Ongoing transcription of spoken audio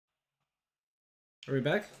Are we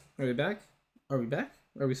back? Are we back? Are we back?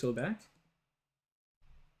 Are we still back?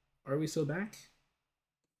 Are we still back?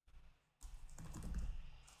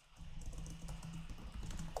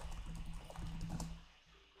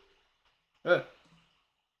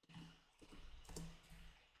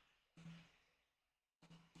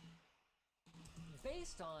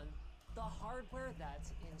 Based on the hardware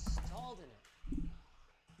that's installed in it.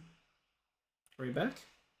 Are we back?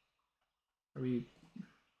 Are we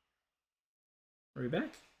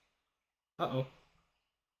back? Uh-oh.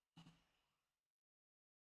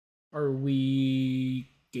 Are we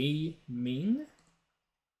gaming?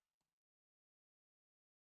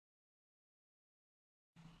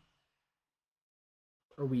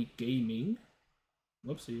 Are we gaming?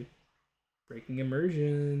 Whoopsie. Breaking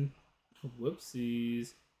immersion.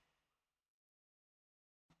 Whoopsies.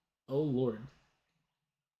 Oh lord.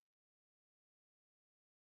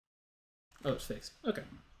 Oh, it's fixed. Okay.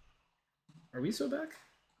 Are we so back?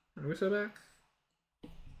 Are we so back?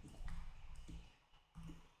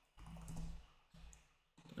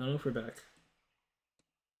 I don't know if we're back.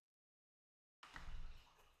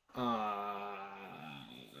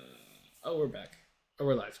 Oh, we're back. Oh,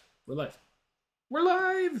 we're live. We're live. We're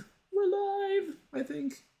live! We're live! I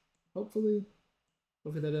think. Hopefully.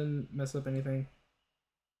 Hopefully that didn't mess up anything.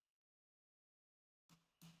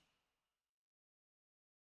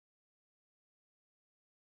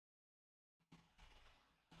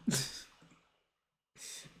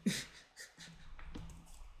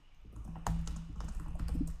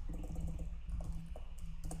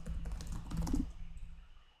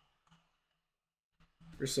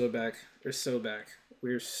 We're so back. We're so back.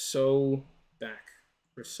 We're so back.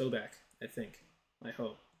 We're so back, I think. I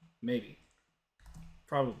hope. Maybe.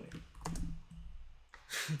 Probably.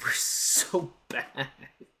 We're so back.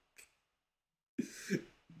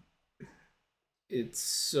 It's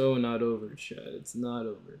so not over, Chad. It's not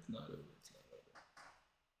over. It's not over. It's not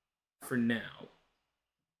over. For now.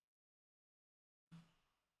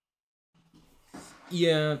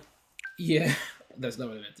 Yeah. Yeah. That's not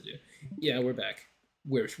what I meant to do. Yeah, we're back.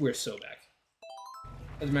 We're so back.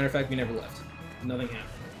 As a matter of fact, we never left. Nothing happened.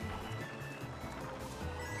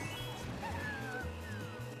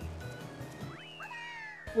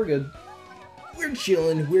 We're good. We're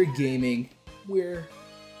chilling. We're gaming. We're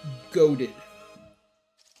goated.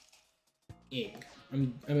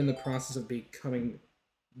 I'm in the process of becoming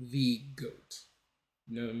the goat.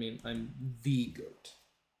 You know what I mean? I'm the goat.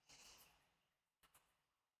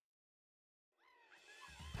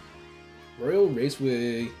 Royal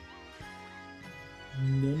Raceway.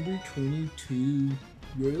 Number 22.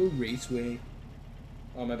 Royal Raceway.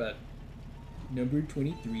 Oh, my bad. Number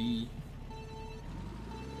 23.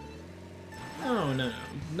 Oh, no.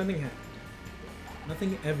 Nothing happened.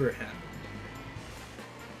 Nothing ever happened.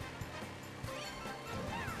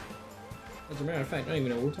 As a matter of fact, I don't even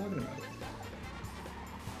know what we're talking about.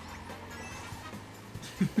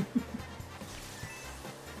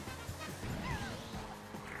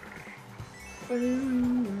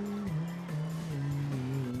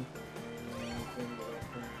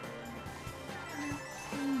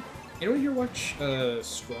 Anyone here watch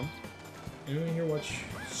Scrump? Anyone here watch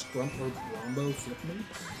Scrump or Brombo flip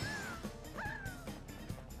notes?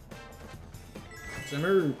 So I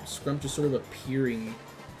remember Scrump just sort of appearing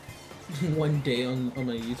one day on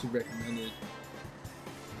my YouTube recommended.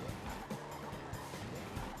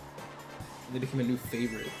 They became a new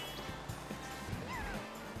favorite.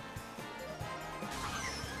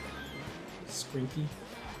 Skrinky?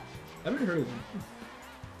 I haven't heard of them.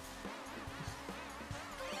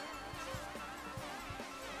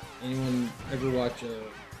 Anyone ever watch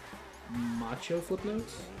Macho flip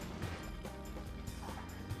notes?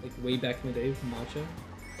 Like way back in the day with Macho?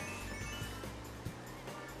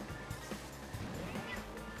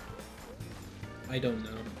 I don't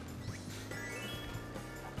know.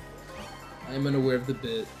 I'm unaware of the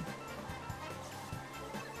bit.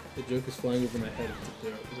 The joke is flying over my head. It's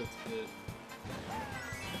a joke. It's a bit.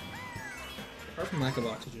 Apart from lack of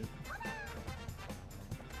oxygen.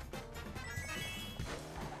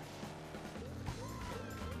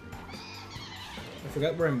 I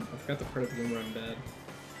forgot the part of the game where I'm bad.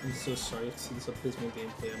 I'm so sorry to see this abysmal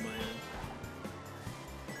gameplay on my end.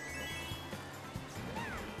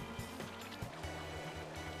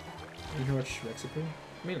 You hear watch Rexipur?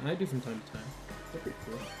 I mean, I do from time to time. They're pretty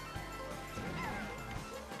cool.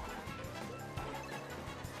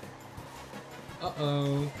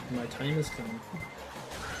 Uh-oh, my time has come.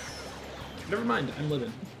 Never mind, I'm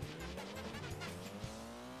living.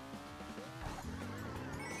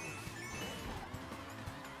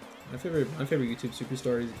 My favorite YouTube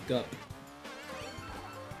superstar is Gup.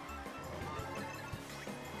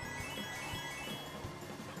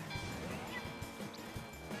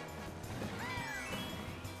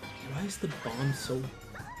 Why is the bomb so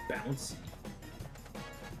bouncy?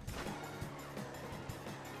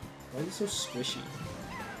 Why is it so squishy?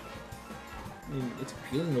 I mean, it's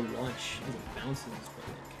appealing to watch as it bounces, but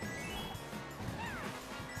like...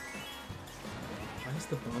 Why is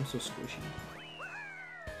the bomb so squishy?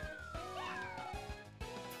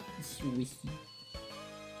 Squishy.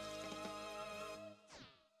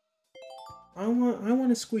 I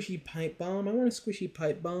want a squishy pipe bomb. I want a squishy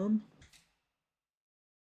pipe bomb.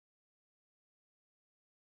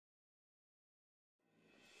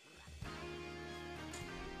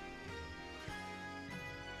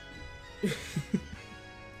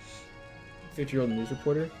 Fifty-year-old news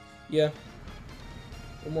reporter? Yeah.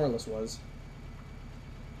 It more or less was.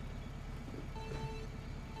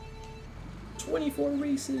 24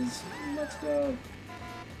 races! Let's go!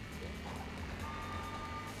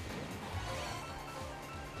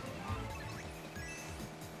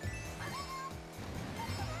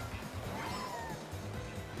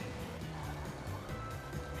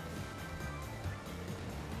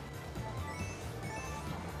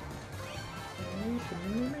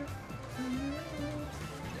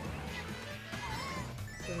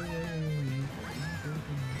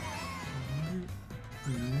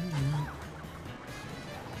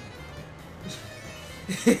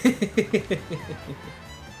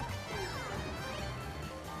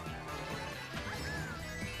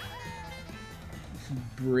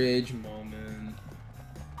 Bridge moment.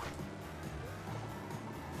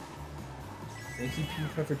 Thank you,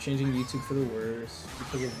 PewDiePie, for changing YouTube for the worse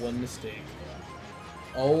because of one mistake.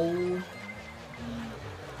 Oh.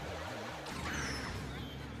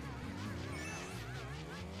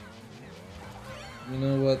 You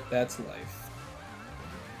know what? That's life.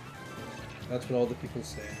 That's what all the people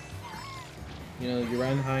say. You know, you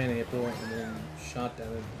ran high in April and then shot down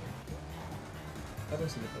in... That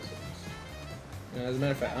was in the post. You know, as a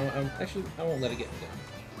matter of fact, I won't let it get me down.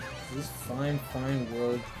 This fine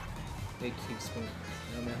world, they keep spinning.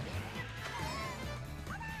 You know, man.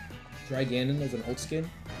 Dry Ganon as an old skin?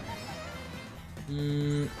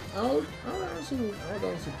 I would honestly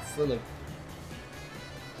prefer, like...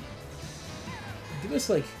 Give us,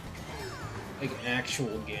 like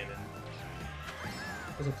actual Ganon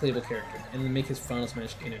as a playable character, and then make his Final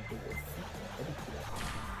Smash Ganon a wolf. That'd be cool.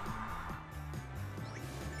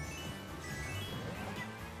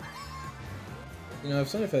 You know, I've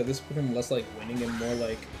seen if this become less like winning and more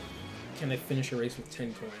like, can I finish a race with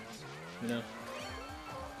 10 coins? You know?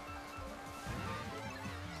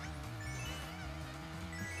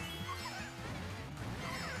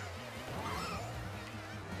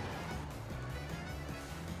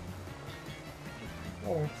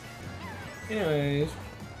 Oh. Anyways.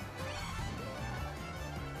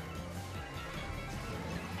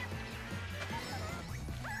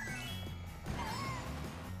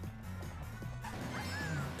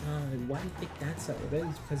 Why do you think that's so? I bet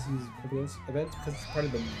it's because I bet it's because it's part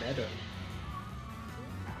of the meta.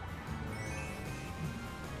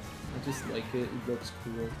 I just like it. It looks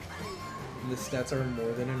cool. And the stats are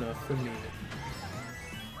more than enough for me.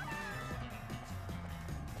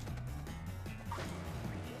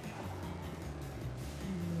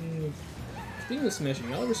 Speaking of smashing,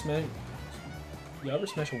 y'all ever smash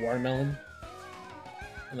a watermelon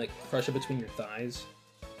and like crush it between your thighs?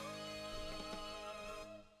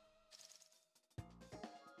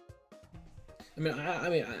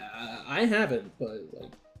 I haven't, but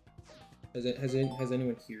like, has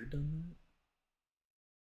anyone here done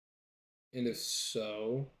that? And if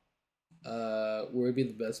so, where would be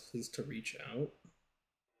the best place to reach out?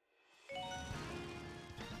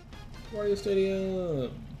 Wario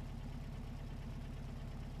Stadium.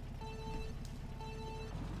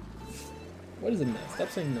 What is a meta? Stop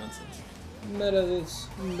saying nonsense. Meta this,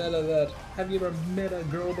 meta that. Have you ever met a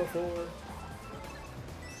girl before?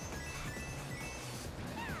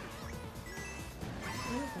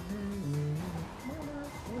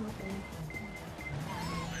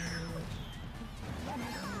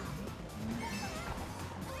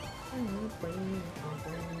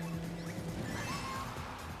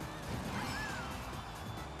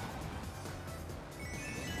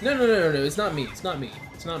 No, it's not me. It's not me.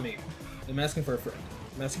 It's not me. I'm asking for a friend.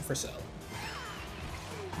 I'm asking for Cell.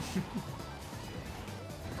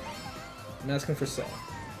 I'm asking for Cell.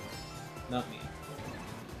 Not me.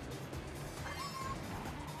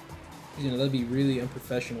 You know, that'd be really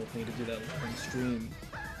unprofessional of me to do that on stream.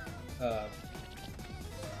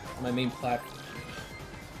 My main platform.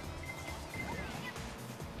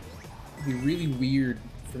 It'd be really weird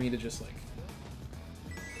for me to just like...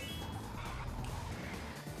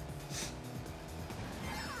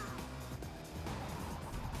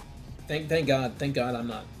 Thank God I'm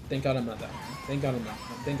not Thank God I'm not that one. Thank God I'm not.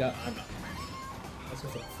 Thank God I'm not. That's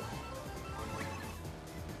what's up.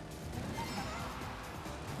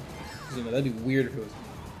 You know, that'd be weird if it was me.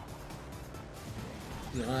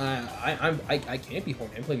 You know, I can't be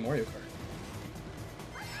horny. I'm playing Mario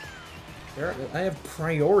Kart. I have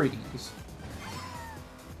priorities.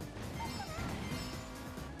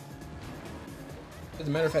 As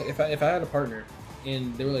a matter of fact, if I had a partner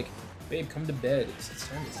and they were like, "Babe, come to bed. It's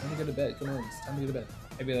time to go to bed. Come on, it's time to go to bed."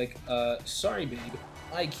 I'd be like, sorry, babe,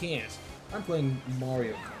 I can't. I'm playing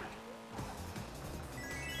Mario Kart."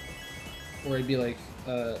 Or I'd be like,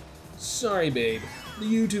 sorry, babe, the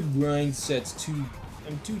YouTube grind set's too.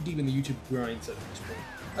 I'm too deep in the YouTube grind set at this point.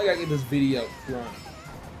 I gotta get this video run.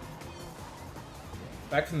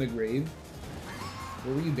 Back from the grave?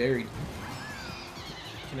 Where were you buried?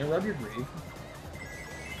 Can I rob your grave?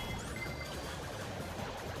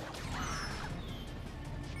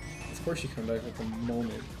 Of course you come back at the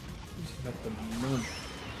moment. You come back at the moment.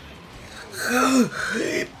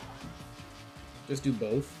 Just do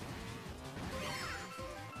both?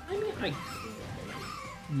 I mean, I could.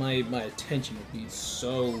 My attention would be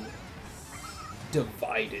so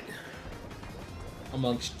divided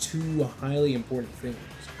amongst two highly important things.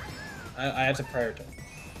 I have to prioritize.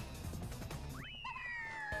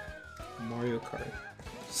 Mario Kart.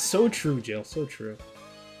 So true, Jill. So true.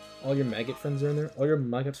 All your maggot friends are in there? All your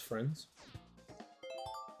maggot friends?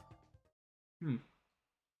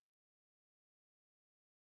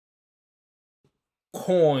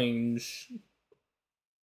 Coins.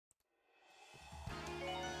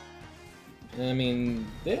 I mean,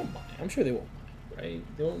 they don't mind. I'm sure they won't mind,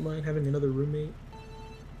 right? They won't mind having another roommate.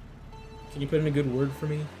 Can you put in a good word for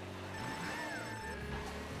me?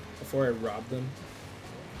 Before I rob them?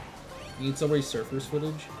 You need Subway Surfers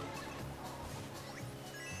footage?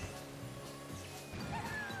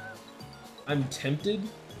 I'm tempted.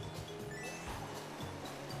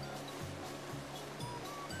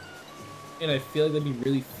 And I feel like that'd be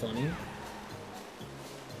really funny.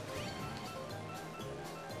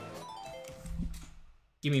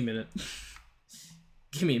 Give me a minute.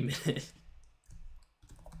 Give me a minute.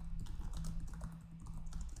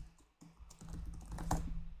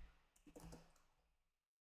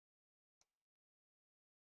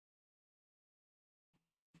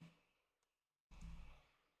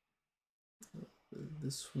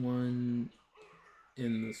 This one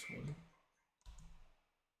and this one.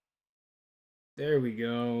 There we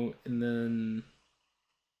go. And then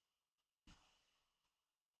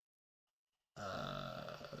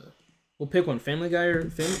we'll pick one. Family Guy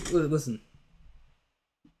or listen.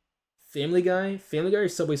 Family Guy or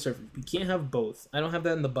Subway Surfer. We can't have both. I don't have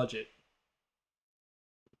that in the budget.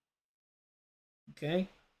 Okay?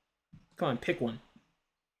 Come on, pick one.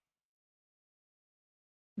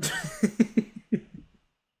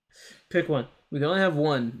 Pick one. We can only have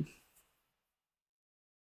one.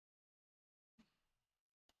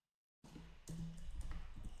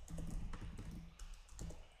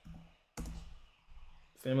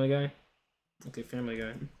 Family Guy? Okay, Family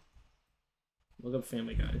Guy. Look up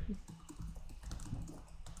Family Guy.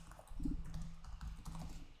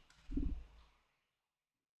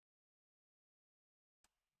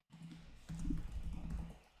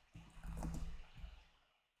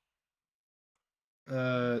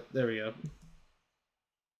 There we go.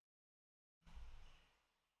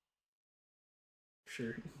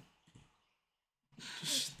 Sure.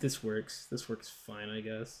 This works. This works fine, I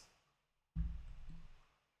guess.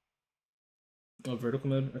 Oh, vertical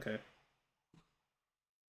mode? Okay.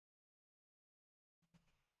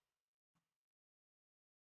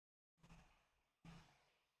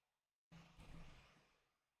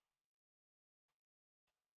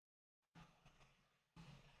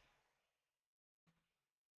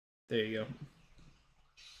 There you go.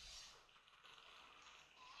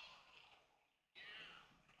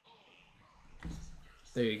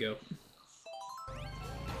 There you go.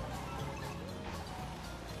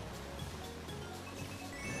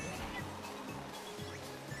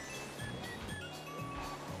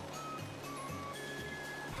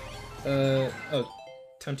 Oh,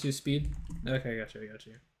 time 2 speed? Okay, I got you, I got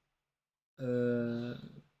you.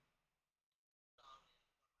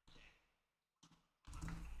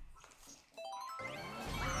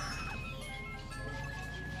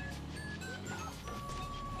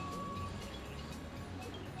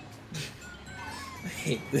 I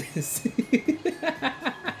hate this.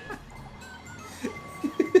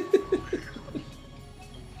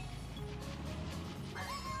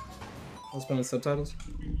 Let's put on subtitles.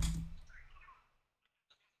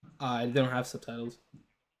 They don't have subtitles.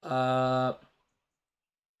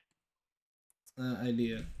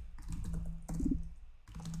 Idea.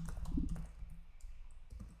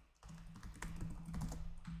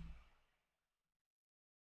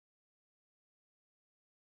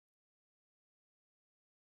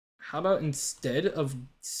 How about instead of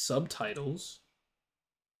subtitles,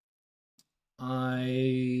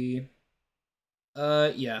 yeah.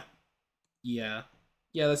 Yeah,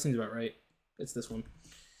 that seems about right. It's this one.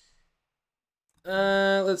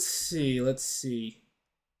 Let's see.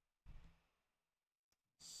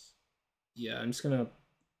 Yeah, I'm just gonna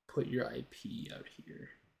put your IP out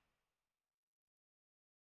here.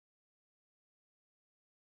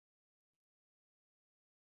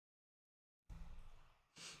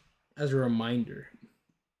 As a reminder,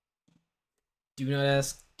 do not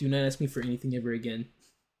ask me for anything ever again.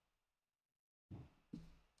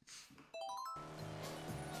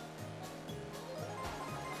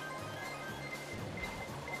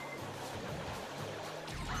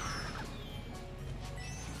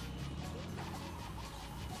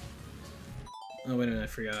 Oh wait a minute, I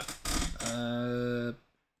forgot.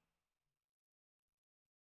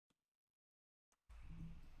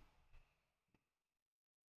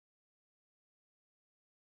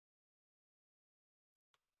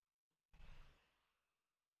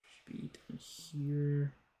 Should be down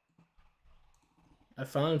here. I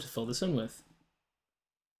found him to fill this in with.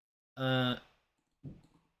 Let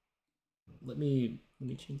me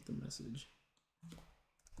change the message.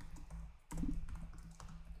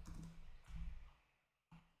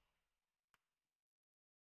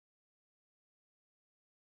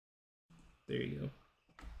 There you go.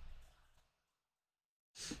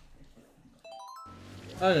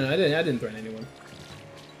 Oh no, I didn't threaten anyone.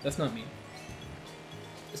 That's not me.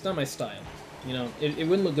 It's not my style. You know, it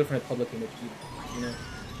wouldn't look good for my public image either, you know?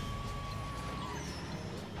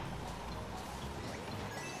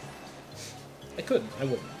 I couldn't. I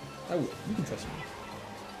wouldn't. I would. You can trust me.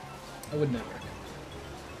 I would never.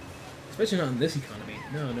 Especially not in this economy.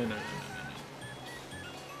 No.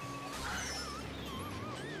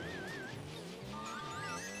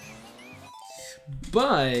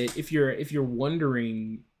 But if you're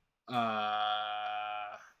wondering, I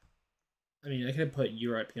mean, I could put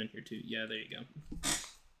your IP on here too. Yeah, there you go.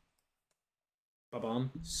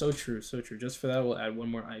 Ba-bomb. So true, so true. Just for that, we'll add one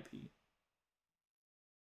more IP.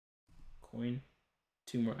 Coin.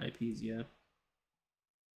 2 more IPs, yeah.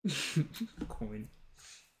 Coin.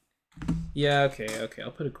 Yeah, okay.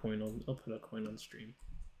 I'll put a coin on stream.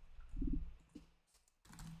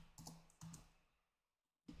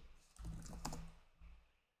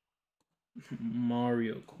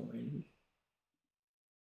 Mario coin.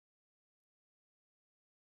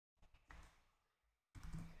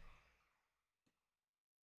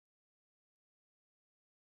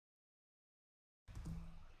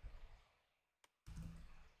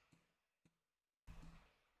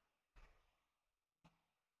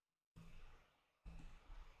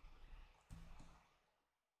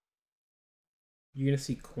 You're gonna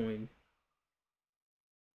see coin.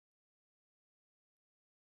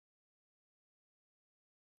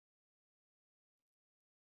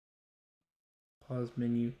 Pause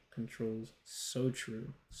menu controls. So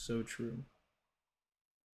true. So true.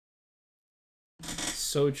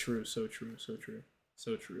 So true. So true. So true.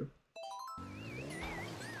 So true.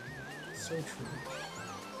 So true.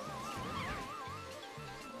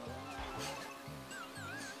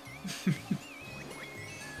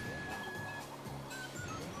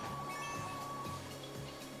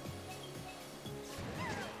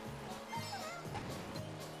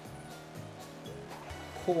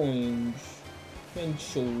 Coins,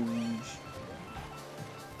 pencils,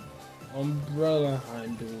 umbrella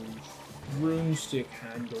handles, broomstick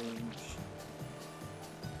handles.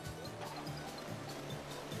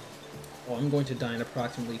 Oh, I'm going to die in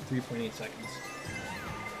approximately 3.8 seconds.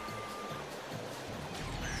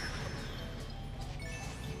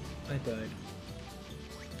 I died.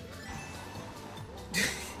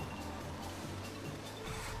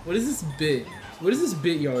 What is this bit? What is this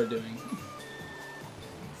bit y'all are doing?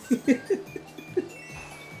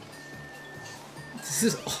 This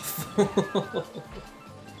is awful.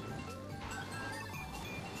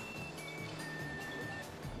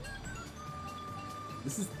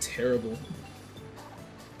 This is terrible.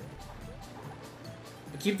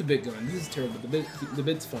 Keep the bit going. This is terrible. The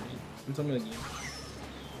bit's funny. I'm talking about the game.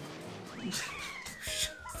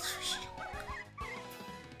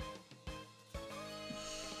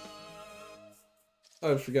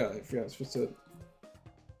 Oh, I forgot. I was supposed to.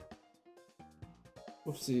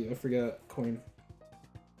 Whoopsie, I forgot coin.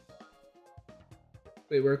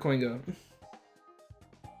 Wait, where'd coin go?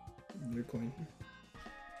 Where'd coin?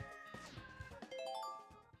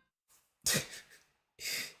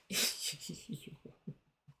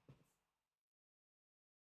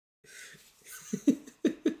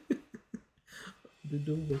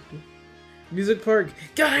 Music Park.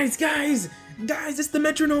 Guys, guys! Guys, it's the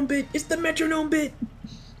metronome bit! It's the metronome bit!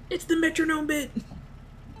 It's the metronome bit!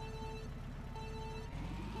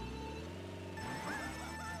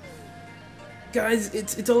 Guys,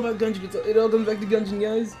 it's all about Gungeon. It all comes back to Gungeon,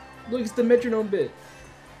 guys. Look, it's the metronome bit.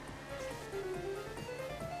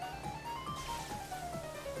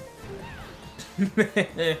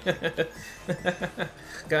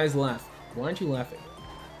 Guys, laugh. Why aren't you laughing?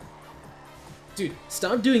 Dude,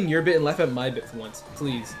 stop doing your bit and laugh at my bit for once,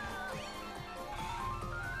 please.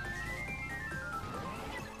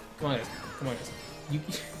 Come on, guys. Come on, guys. You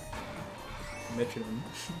metronome.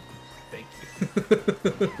 Thank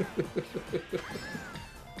you.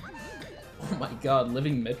 Oh my god,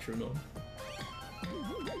 living metronome.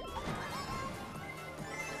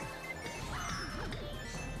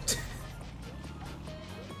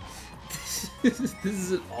 This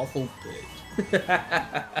is an awful bit.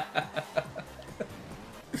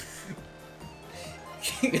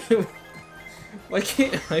 Why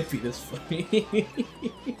can't I be this funny?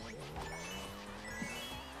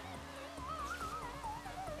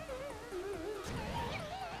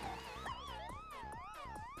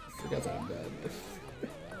 I forgot that I'm bad.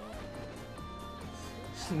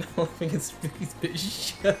 No, I think it's Spooky's bit.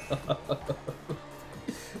 Shut up.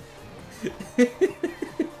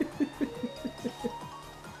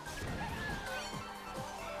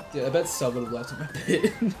 Dude, I bet Sub would have laughed at my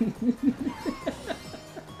bit.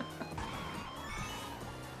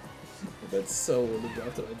 I bet so would have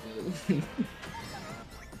laughed at my bit.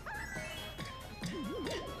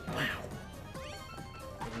 Wow.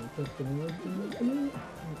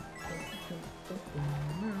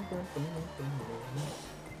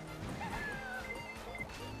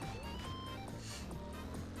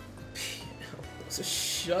 So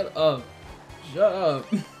shut up. Shut up.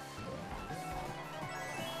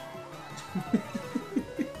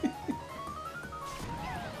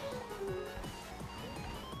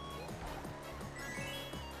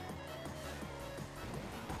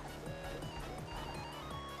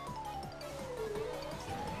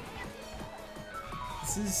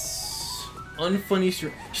 This is unfunny.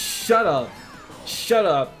 Shut up. Shut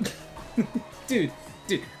up. Dude,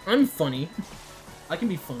 I'm funny. I can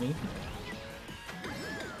be funny.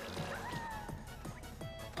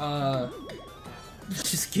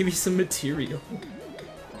 Just give me some material.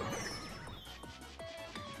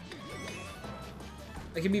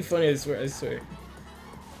 I can be funny, I swear, I swear.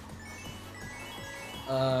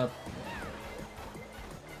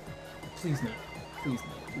 Please no. Please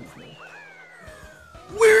no, please no.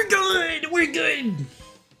 We're good! We're good!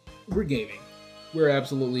 We're gaming. We're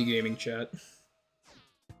absolutely gaming, chat.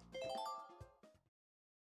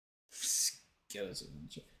 Get us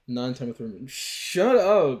non-time with room. Shut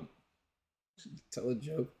up! Tell a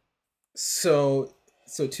joke. So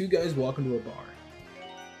two guys walk into a bar.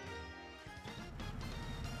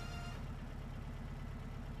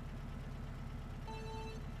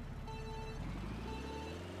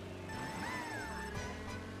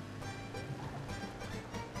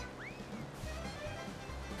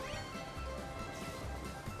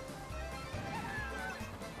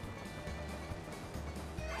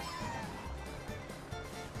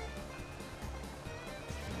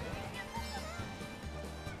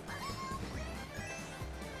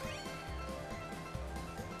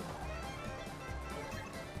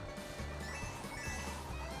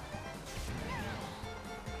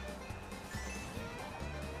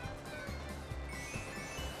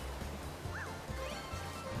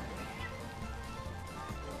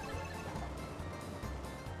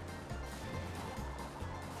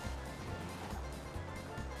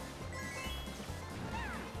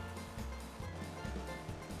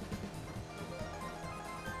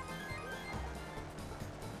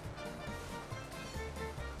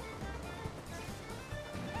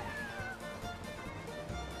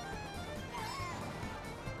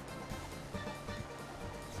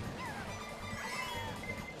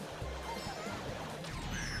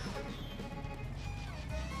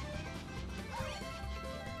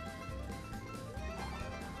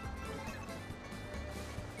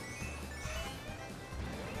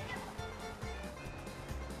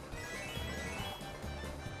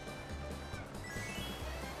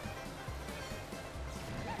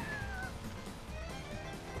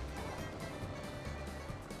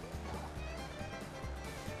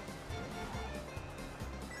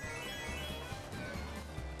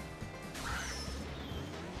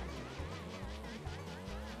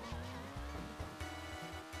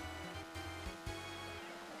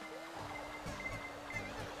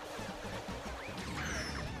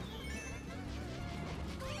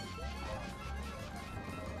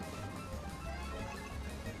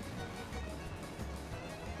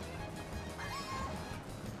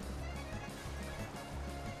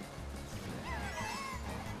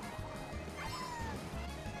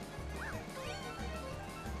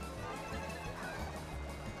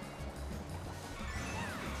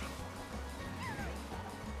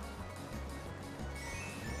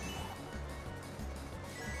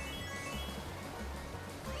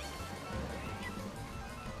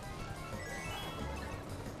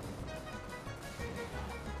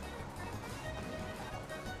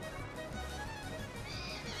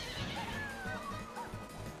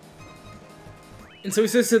 And so he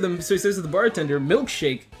says to the bartender,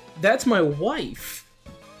 "Milkshake, that's my wife."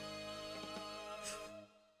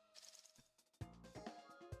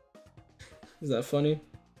 Is that funny?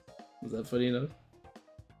 Was that funny enough?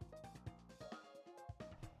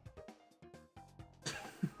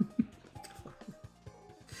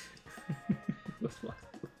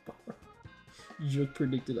 Joke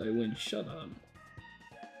predicted I win. Shut up.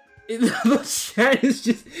 The chat is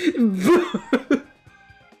just.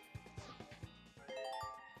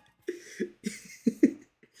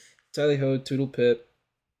 Tally ho, toodle pip.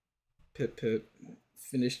 Pip pip.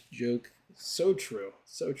 Finished joke. So true.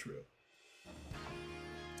 So true.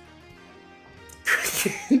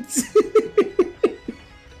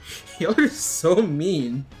 Y'all are so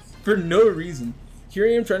mean. For no reason. Here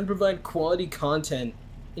I am trying to provide quality content,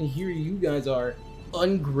 and here you guys are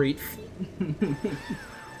ungrateful.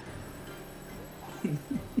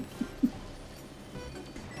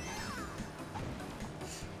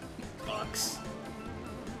 Box.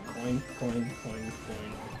 Coin, coin, coin,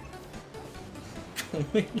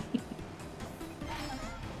 coin.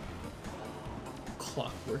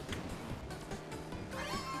 Clockwork.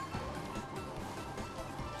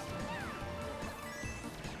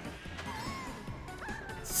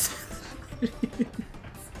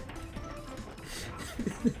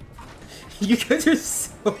 You guys are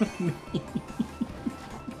so mean.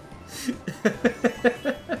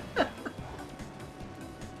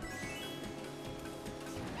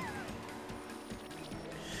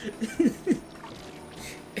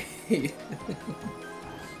 Hey.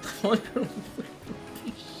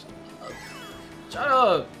 Shut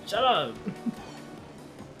up! Shut up!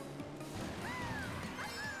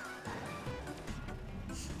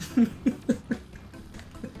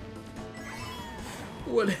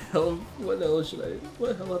 What hell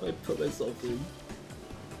have I put myself in?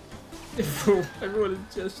 Everyone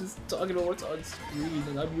is just talking about what's on screen,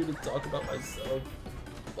 and I'm here to talk about myself.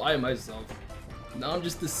 By myself. Now I'm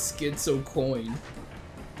just the schizo coin.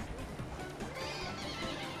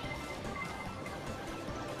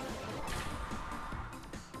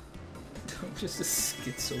 I'm just a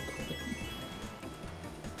schizo coin.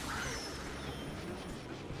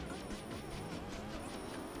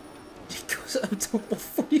 It goes up to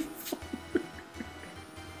 44.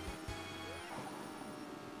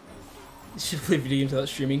 Should I play video games without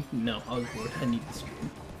streaming? No, I was bored. I need to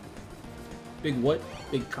stream. Big what?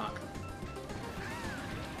 Big cock.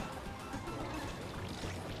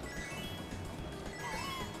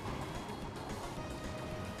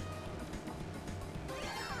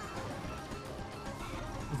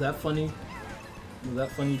 Was that funny? Was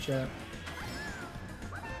that funny, chat?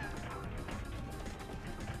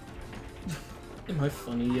 Am I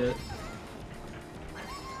funny yet?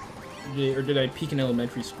 Or did I peak in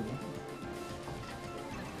elementary school?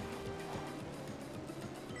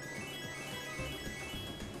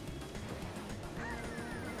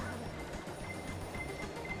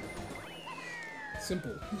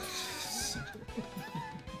 Simple. Simple.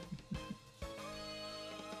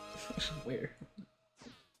 Where?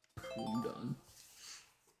 I'm done.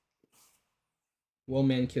 Well,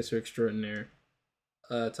 man, kisser extraordinaire.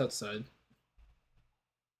 It's outside.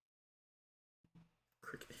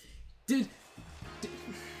 Dude, it's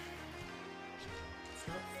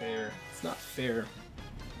not fair. It's not fair.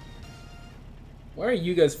 Why are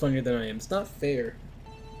you guys funnier than I am? It's not fair.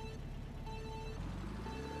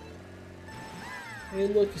 Hey,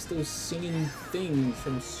 look, it's those singing things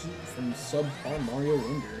from SUBPAR Mario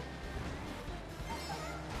Wonder.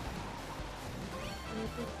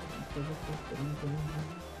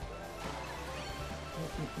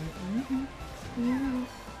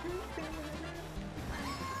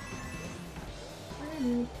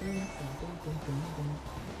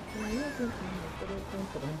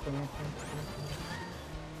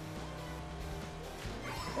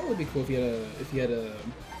 That would be cool if you had a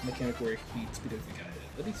mechanic where he speed up the guy.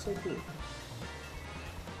 That'd be so cool.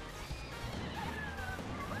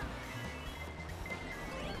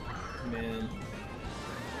 Man.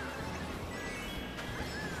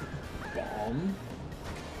 Bomb.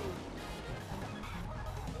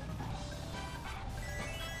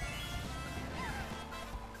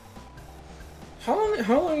 How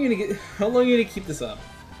long are you gonna keep this up?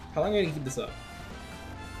 How long are you gonna keep this up?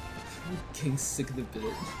 I'm getting sick of the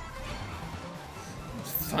bit.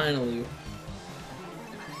 Finally.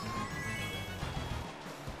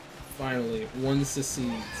 Finally, one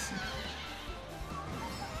succeeds.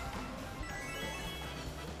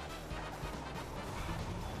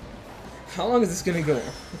 How long is this gonna go?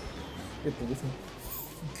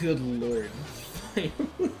 Good lord.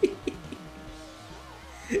 Finally.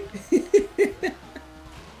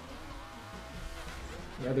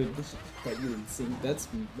 rather fight you than sing.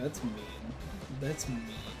 That's mean. That's mean.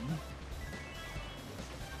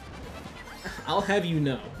 I'll have you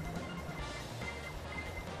know.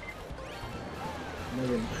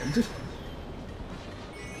 Never mind.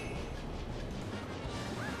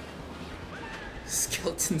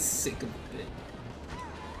 Skeleton's sick of it.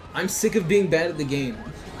 I'm sick of being bad at the game.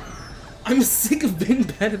 I'm sick of being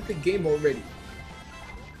bad at the game already.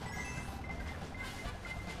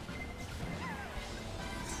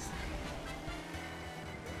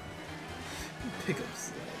 Pick up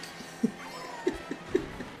slack.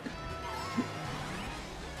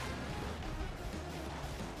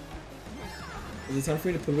 Is it time for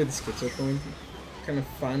me to put away the schizo coin? Can I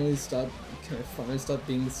finally stop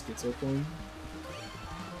being the schizo coin?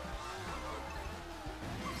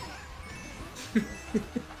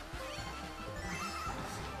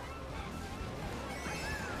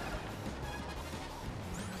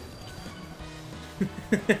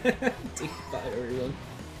 Take 5, everyone.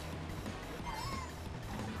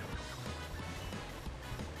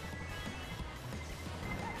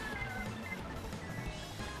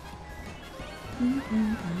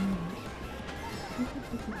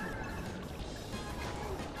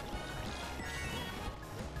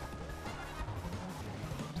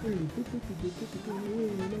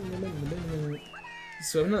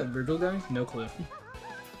 So I'm not Virgil guy? No clue.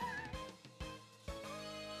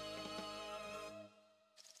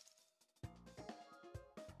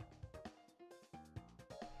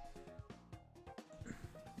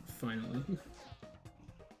 Finally.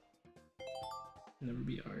 Never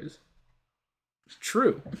be ours.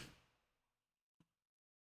 True.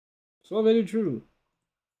 So very true.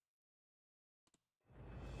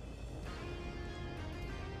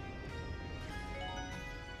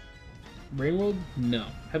 Brain World? No.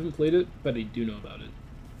 Haven't played it, but I do know about it.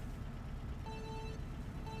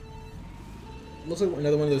 Looks like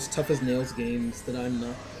another one of those tough as nails games that I'm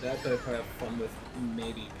not good at, but I probably have fun with,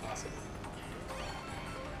 maybe, possibly.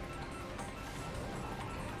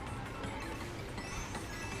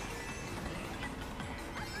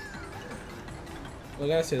 Well,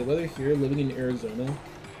 I gotta say, the weather here, living in Arizona,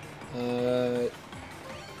 kind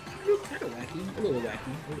of wacky, a little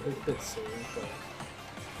wacky, a bit silly, but...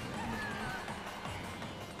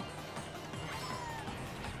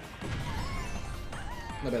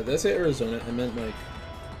 My bad, did I say Arizona? I meant, like,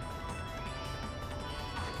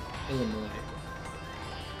 Illinois.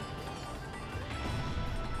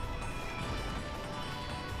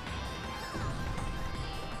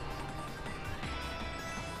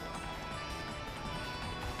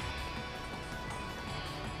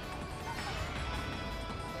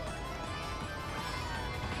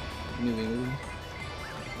 New England?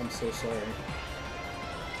 I'm so sorry.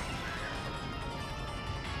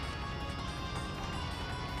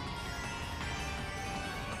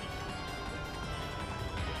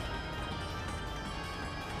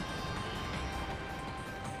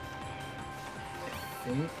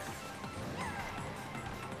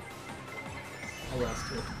 I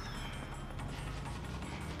lost it.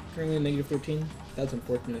 Currently negative 14. That's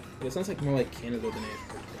unfortunate. But it sounds like more like Canada than negative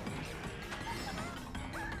 14.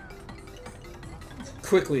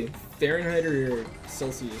 Quickly, Fahrenheit or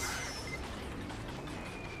Celsius?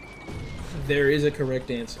 There is a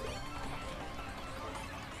correct answer.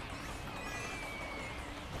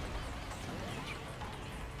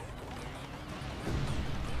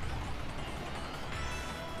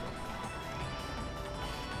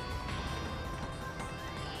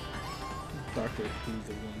 Doctor Who's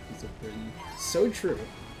the one piece of Britain. So true.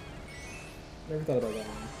 Never thought about that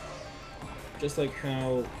one. Just like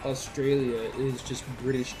how Australia is just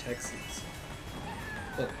British Texas.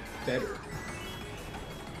 But better.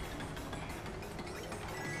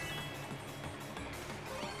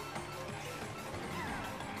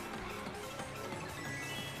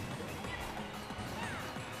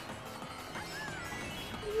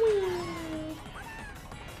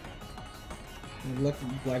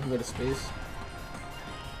 Black Void of Space.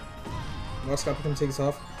 Ross Capricorn takes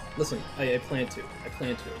off. Listen, I plan to,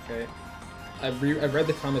 okay? I've read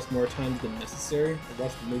the comics more times than necessary. I've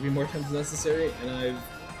watched the movie more times than necessary, and I've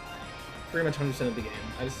pretty much 100% of the game.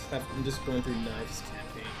 I'm just going through Knives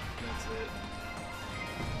campaign, and that's it.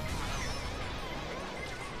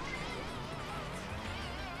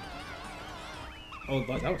 Oh,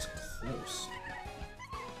 but that was close.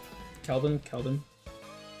 Calvin.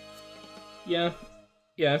 Yeah,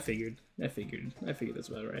 I figured that's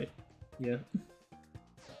about right. Yeah.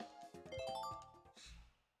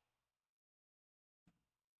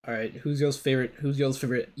 Alright, who's y'all's favorite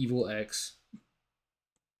evil X?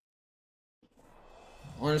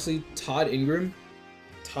 Honestly, Todd Ingram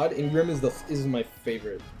Todd Ingram is my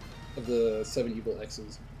favorite of the 7 evil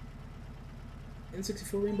X's.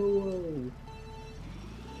 N64 Rainbow, whoa!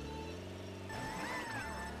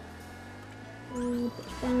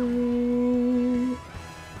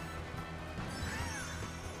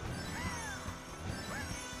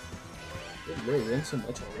 Good lord, we won so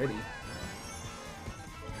much already.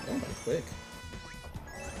 Going by quick.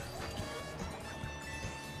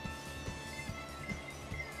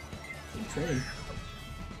 Good training.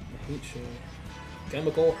 I hate show.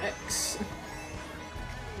 Chemical X!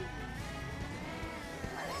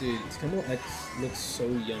 Dude, Chemical X looks so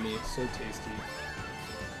yummy, so tasty.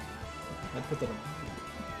 I'd put that on.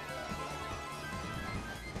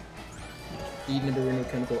 Eating a burger, no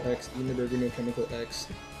Chemical X, eating a burger, no Chemical X.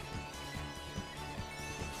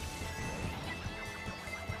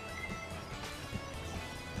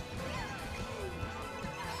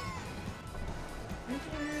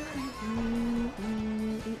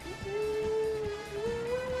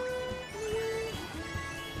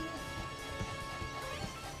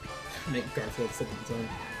 Make Garfield slip on his own.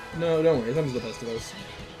 No, don't worry, Tom's the best of us.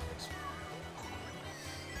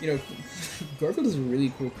 You know, Garfield is a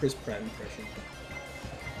really cool Chris Pratt impression.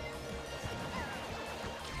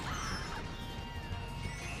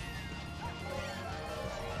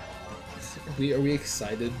 Are we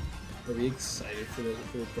excited? Are we excited for the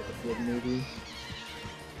Garfield movie?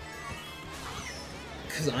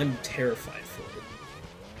 Because I'm terrified for it.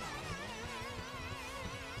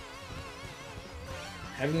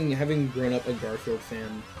 Having grown up a Garfield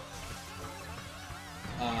fan,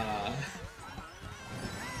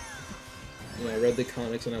 you know, I read the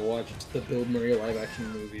comics and I watched the Bill Murray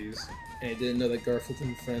live-action movies, and I didn't know that Garfield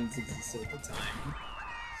and Friends existed at the time.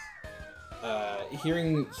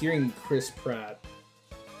 Hearing Chris Pratt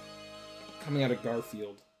coming out of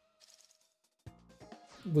Garfield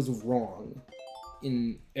was wrong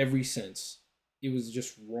in every sense. It was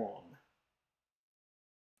just wrong.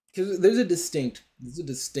 Because there's a distinct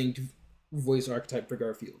voice archetype for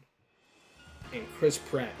Garfield, and Chris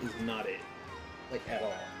Pratt is not it, like, at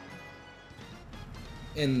all.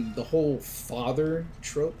 And the whole father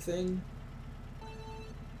trope thing,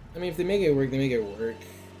 I mean, if they make it work, they make it work.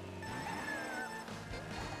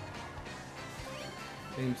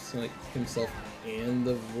 Seems like himself and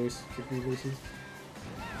the voices.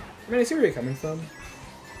 I mean, I see where you're coming from,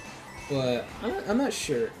 but I'm not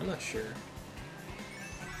sure.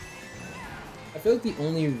 I feel like the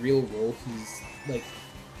only real role he's, like,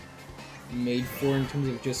 made for in terms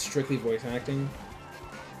of just strictly voice acting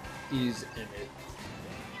is Emmett.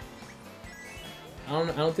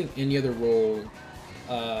 I don't think any other role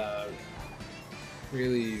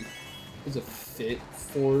really is a fit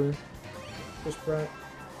for Chris Pratt.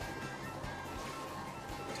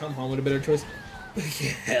 Tom Holland a better choice?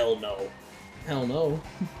 Hell no. Hell no.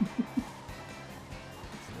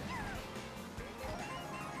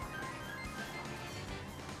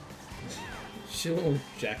 Chill with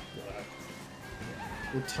Jack Black.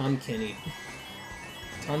 Or Tom Kenny.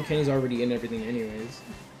 Tom Kenny's already in everything anyways.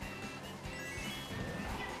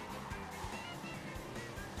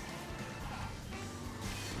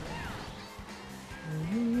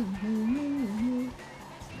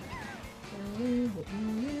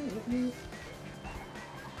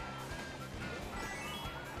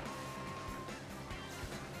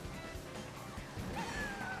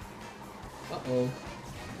 Uh-oh.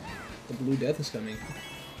 The Blue Death is coming.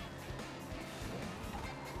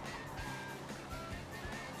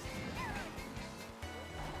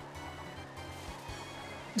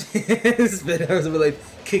 Spit out of like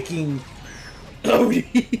kicking. Oh,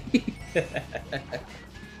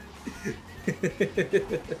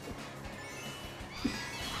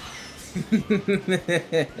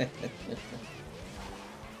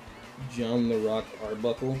 John the Rock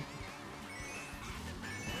Arbuckle.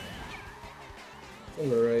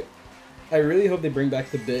 Alright. I really hope they bring back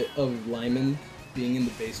the bit of Lyman being in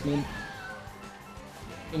the basement.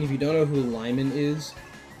 And if you don't know who Lyman is,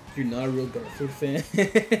 you're not a real Garfield fan.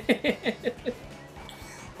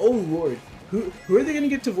 Oh lord. Who are they gonna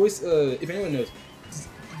get to voice, if anyone knows?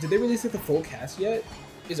 Did they release like the full cast yet?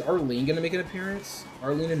 Is Arlene gonna make an appearance?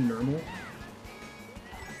 Arlene and Nermal?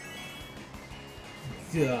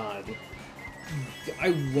 God.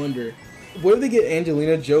 I wonder. What if they get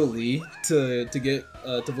Angelina Jolie to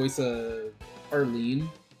voice Arlene,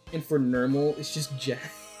 and for Nermal it's just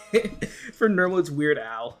Jack. For Nermal it's Weird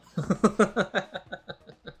Al.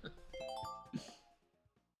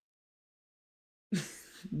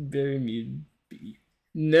 Bury me in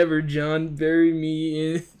never, John. Bury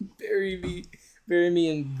me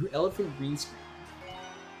in elephant green screen.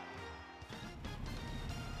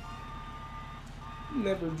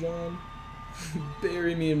 Never, John.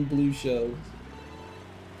 Bury me in blue shells.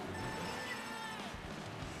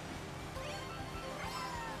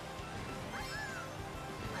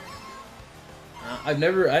 I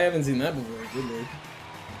haven't seen that before, good lord.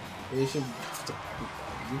 They should.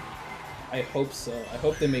 I hope so. I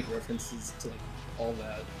hope they make references to like all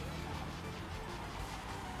that.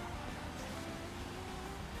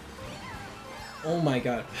 Oh my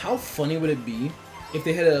god, how funny would it be if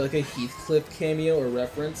they had like a Heathcliff cameo or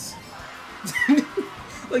reference?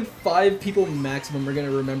 Like 5 people maximum are gonna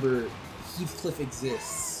remember Heathcliff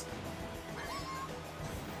exists.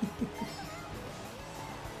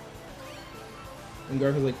 And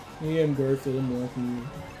Garfield's like, hey, I'm Garfield, I'm walking.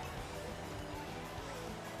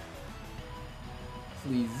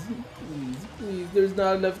 Please, please, please, there's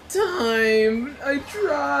not enough time! I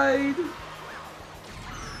tried!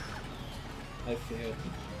 I failed.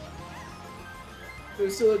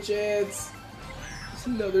 There's still a chance!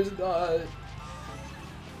 No, there's not.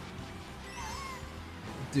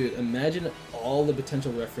 Dude, imagine all the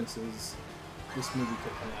potential references this movie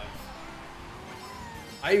could have.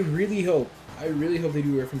 I really hope they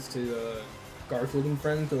do reference to Garfield and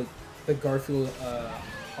Friends, to like the Garfield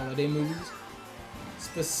holiday movies.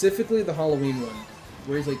 Specifically the Halloween one,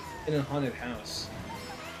 where he's like in a haunted house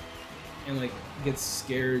and like gets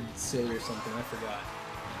scared silly or something, I forgot.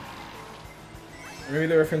 Or maybe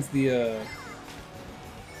they reference the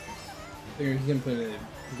he's gonna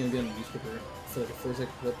be on the newspaper for like a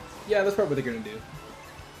 4-second clip. Yeah, that's probably what they're gonna do.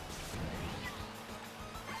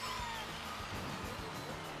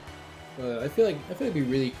 But I feel like it'd be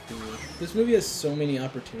really cool. This movie has so many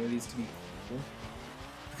opportunities to be cool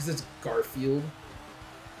because it's Garfield.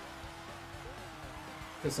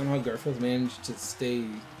 Because somehow Garfield's managed to stay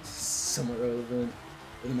somewhat relevant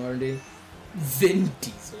in the modern day. Vin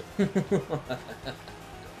Diesel.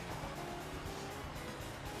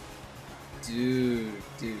 Dude.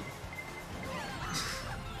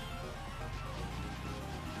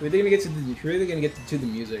 Who are they gonna get to the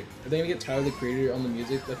music? Are they gonna get Tyler the Creator on the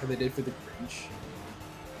music like how they did for the Grinch?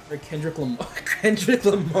 Or Kendrick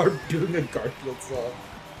Lamar doing a Garfield song?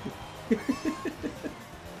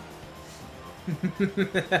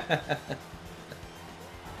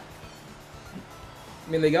 I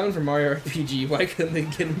mean, they got him for Mario RPG, why couldn't they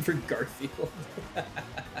get him for Garfield?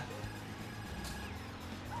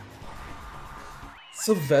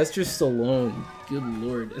 Sylvester Stallone, good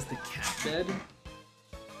lord, as the cat dad?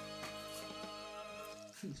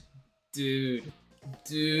 Dude,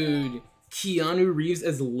 Keanu Reeves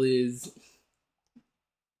as Liz.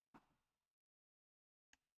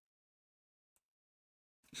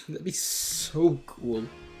 That'd be so cool.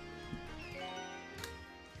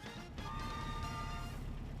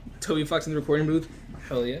 Toby Fox in the recording booth?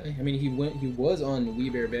 Hell yeah. I mean, he was on We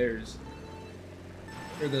Bare Bears.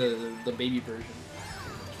 Or the baby version.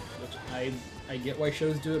 Which I get why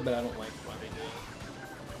shows do it, but I don't like why they do it.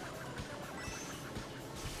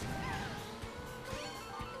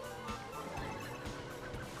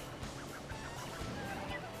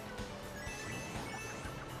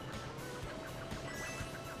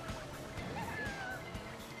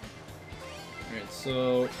 Alright,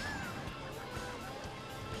 so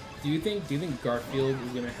do you think Garfield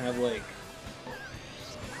is gonna have like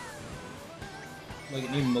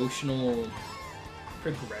an emotional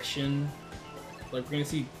progression? Like we're gonna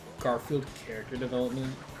see Garfield character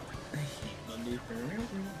development?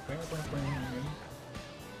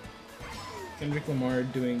 Kendrick Lamar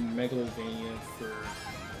doing Megalovania for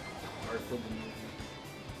Garfield the movie.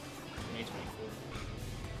 2024.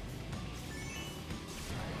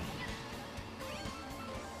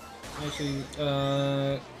 Actually,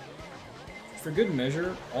 for good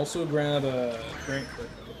measure, also grab Grant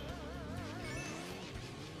Kirkhope.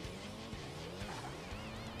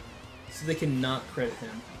 So they cannot credit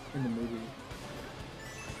him in the movie.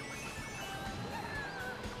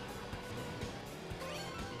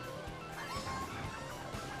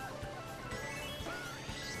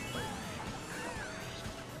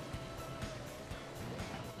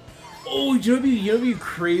 Oh, you know what'd be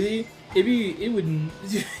crazy? It would,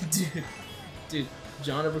 dude,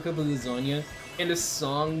 John of a Cup of Lasagna, and a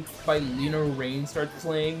song by Lena Raine starts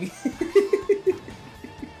playing.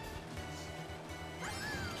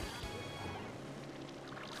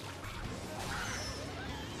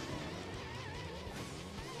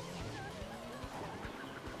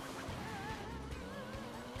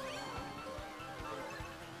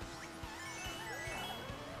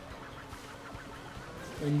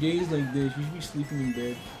 On days like this, you should be sleeping in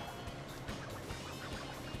bed.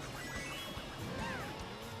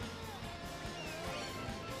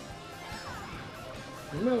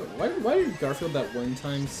 Remember, why did Garfield that one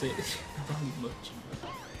time say wrong emoji?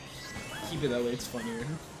 Keep it that way, it's funnier.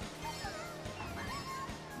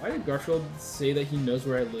 Why did Garfield say that he knows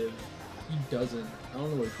where I live? He doesn't. I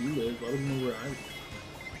don't know where he lives. Why would he know where I live?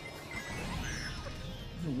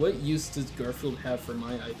 What use does Garfield have for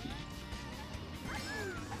my IP?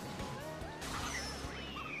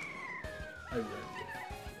 I read it.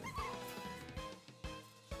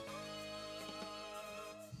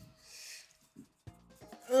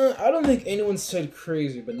 I don't think anyone said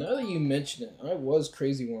crazy, but now that you mention it, I was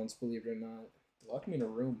crazy once, believe it or not. They locked me in a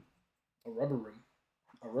room. A rubber room.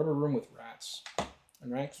 A rubber room with rats.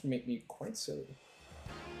 And rats make me quite silly.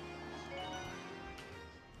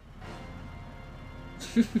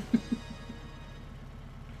 Crazy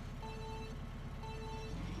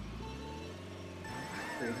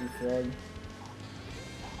frog.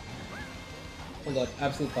 Hold on,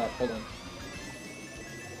 absolute pop, hold on.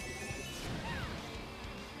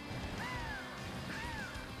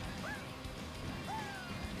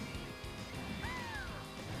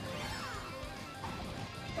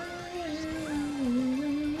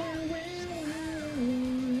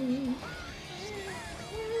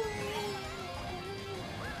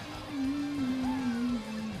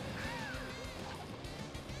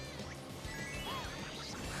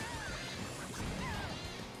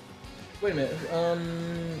 Wait a minute.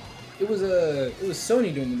 It was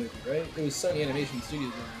Sony doing the movie, right? It was Sony Animation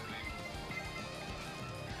Studios doing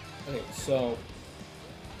the movie. Okay, so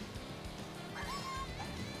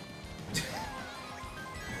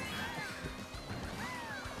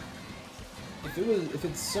if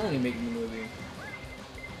it's Sony making the movie,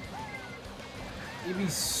 it'd be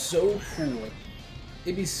so cool.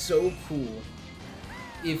 It'd be so cool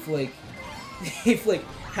if like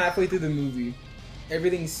halfway through the movie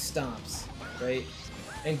everything stops, right?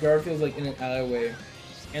 And Garfield's like in an alleyway,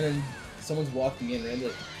 and then someone's walking in, right?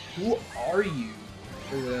 Like, who are you?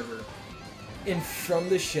 Or whatever. And from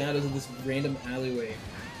the shadows of this random alleyway,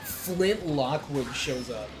 Flint Lockwood shows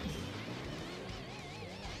up.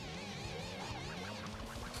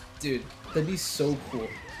 Dude, that'd be so cool.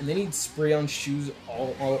 And then he'd spray on shoes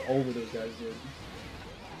all over those guys, dude.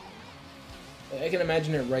 I can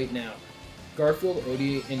imagine it right now. Garfield,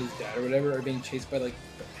 Odie, and his dad or whatever are being chased by like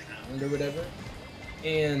the Pound or whatever,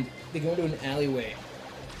 and they go into an alleyway.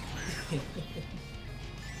 And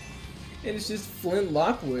it's just Flint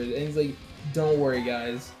Lockwood, and he's like, "Don't worry,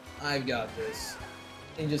 guys, I've got this,"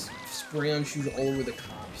 and just spray on shoes all over the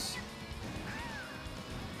cops.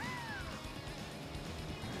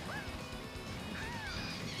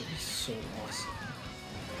 That'd be so awesome.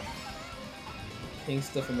 Pink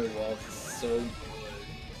stuff on the walls is so good.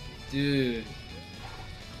 Dude.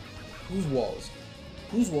 Whose walls?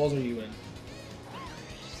 Whose walls are you in?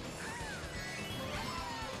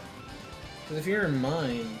 Because if you're in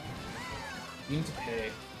mine, you need to pay.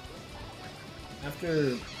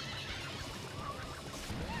 After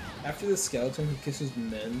the skeleton who kisses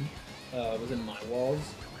men was in my walls,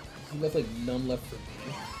 he left like none left for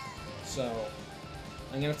me. So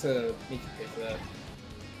I'm gonna have to make you pay for that.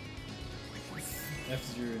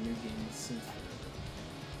 F-Zero new game since.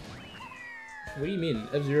 What do you mean?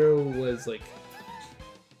 F-Zero was like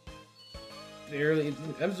barely.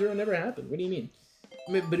 F-Zero never happened. What do you mean?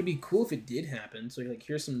 I mean, but it'd be cool if it did happen. So like,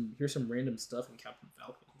 here's some random stuff in Captain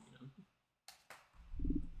Falcon. You know.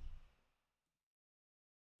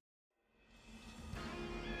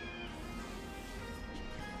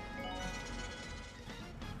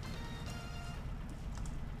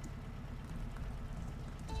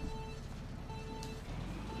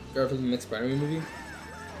 Garfield in the next Spider-Man movie.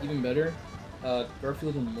 Even better.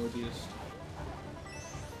 Garfield and Morbius.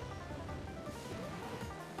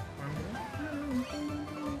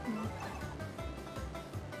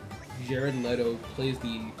 Jared Leto plays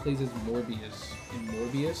as Morbius in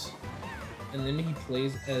Morbius, and then he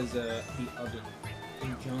plays as the oven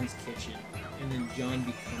in John's kitchen, and then John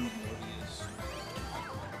becomes Morbius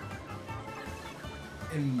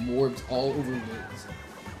and morbs all over Liz.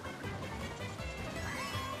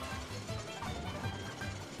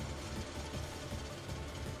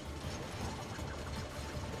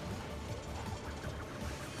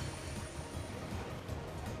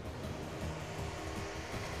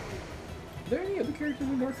 Are there any other characters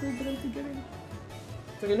in Garfield that I'm forgetting?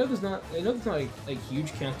 Like, I know there's not like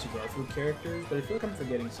huge cast of Garfield characters, but I feel like I'm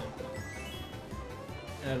forgetting something.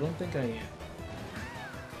 And I don't think I am.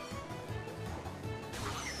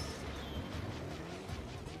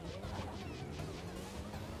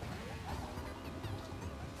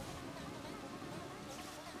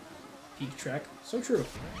 Peak track, so true.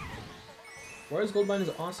 Warriors Goldmine is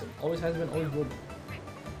awesome. Always has been, always will be.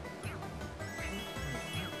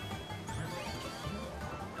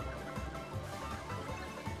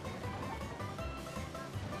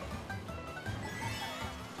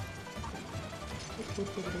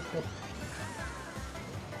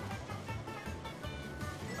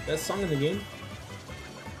 Best song in the game?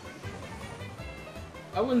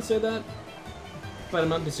 I wouldn't say that, but I'm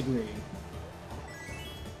not disagreeing.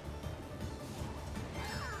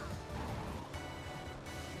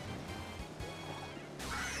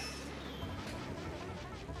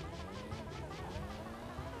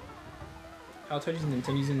 How touchy is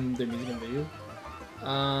Nintendo using their music and video?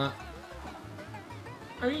 I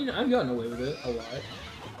mean, I've gotten away with it a lot.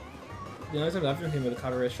 The only time I've been hit with a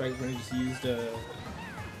copyright strike is when I just used,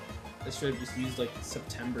 I straight up just used, like,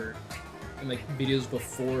 September and, like, videos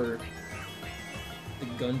before the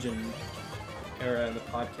Gungeon era of the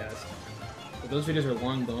podcast. But those videos are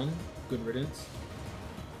long gone. Good riddance.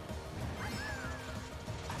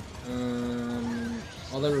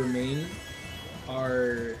 All that remain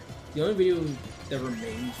are... The only video that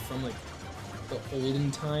remains from, like, the olden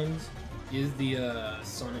times is the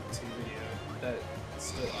Sonic 2 video that's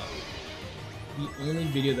still out. The only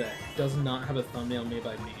video that does not have a thumbnail made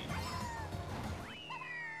by me.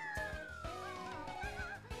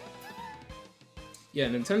 Yeah,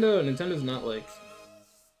 Nintendo's not like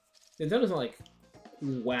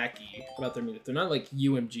wacky about their music. They're not like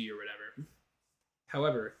UMG or whatever.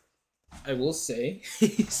 However, I will say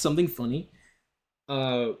something funny.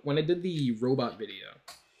 When I did the robot video,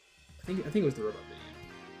 I think it was the robot video.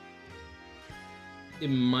 It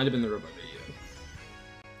might have been the robot video.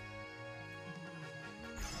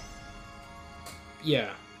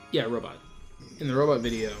 Yeah, robot. In the robot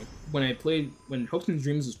video, when Hopes and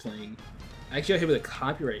Dreams was playing, I actually got hit with a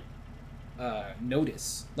copyright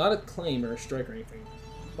notice. Not a claim or a strike or anything,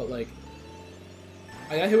 but like,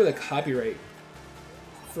 I got hit with a copyright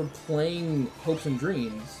for playing Hopes and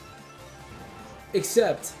Dreams,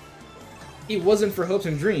 except it wasn't for Hopes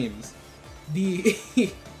and Dreams. The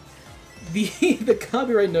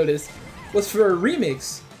copyright notice was for a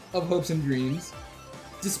remix of Hopes and Dreams,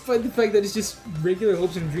 despite the fact that it's just regular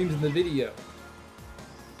Hopes and Dreams in the video.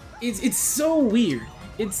 It's so weird.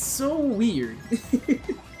 It's so weird.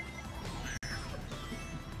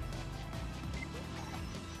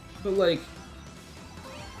 But like,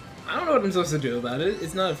 I don't know what I'm supposed to do about it.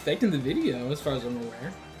 It's not affecting the video as far as I'm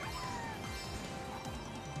aware.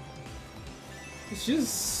 It's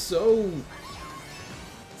just so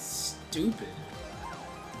stupid.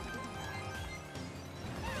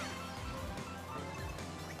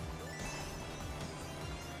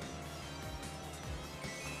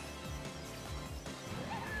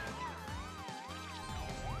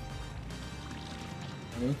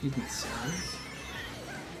 I don't think it sounds.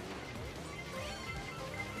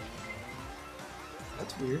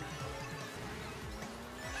 That's weird.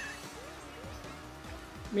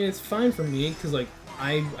 I mean, it's fine for me because like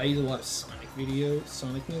I use a lot of Sonic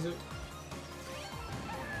music,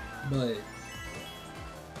 but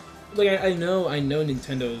like I know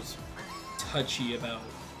Nintendo's touchy about,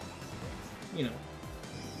 you know,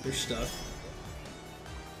 their stuff,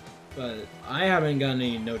 but I haven't gotten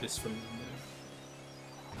any notice from them.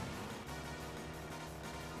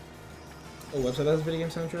 Oh, website that has video game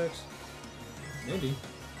soundtracks? Maybe.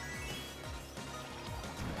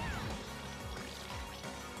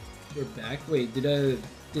 We're back. Wait, did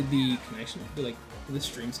the connection, did the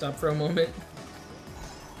stream stop for a moment?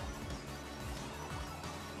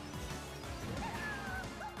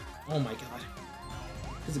 Oh my god.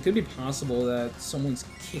 Because it could be possible that someone's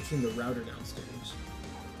kicking the router downstairs.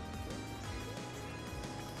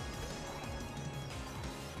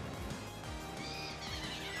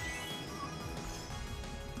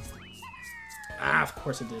 Ah, of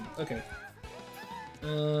course it did. Okay.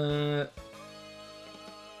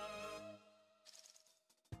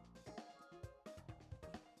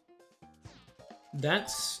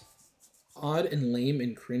 That's odd and lame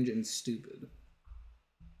and cringe and stupid.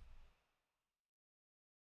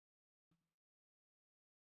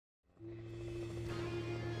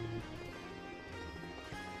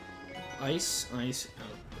 Ice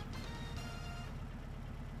out.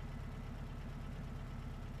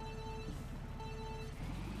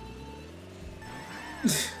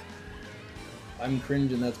 I'm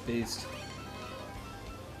cringe and that's based.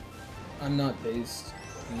 I'm not based,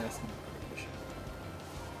 and that's not cringe.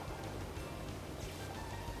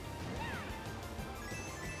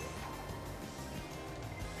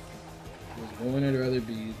 There's no one I'd rather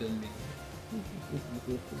be than me.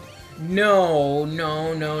 No,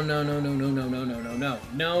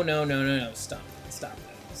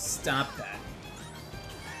 stop that.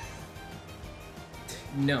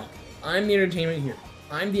 No, I'm the entertainment here.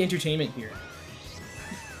 I'm the entertainment here.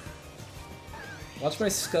 Watch my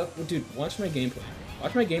stuff, dude. Watch my gameplay.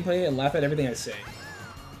 Watch my gameplay and laugh at everything I say,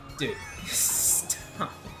 dude.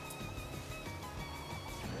 Stop.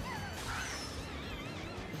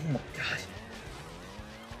 Oh my god.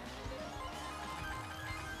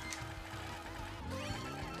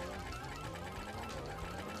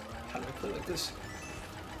 How do I play like this?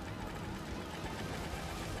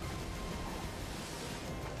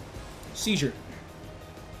 Seizure.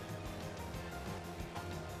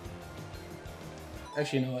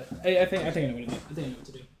 Actually, you know what? I think I know what to do. I think I know what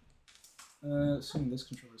to do. Assuming this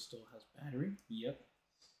controller still has battery. Yep.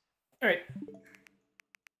 All right.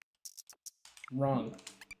 Wrong.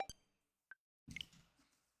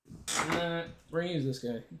 We're gonna use this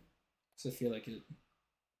guy. Cause I feel like it.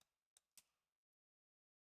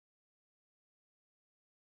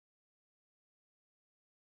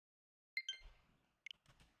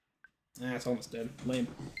 Ah, it's almost dead. Lame.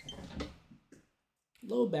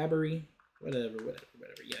 Low battery. Whatever.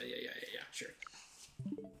 Yeah, sure.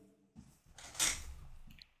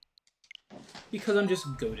 Because I'm just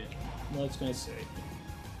goated. What can I say?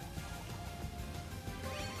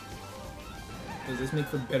 Does this make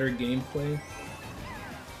for better gameplay?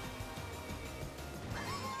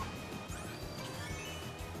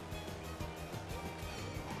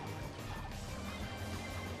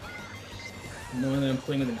 Knowing that I'm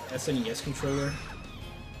playing with an SNES controller.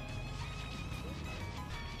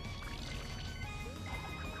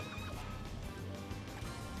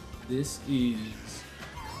 This is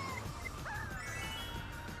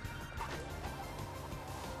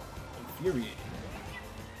infuriating.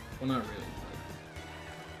 Well, not really.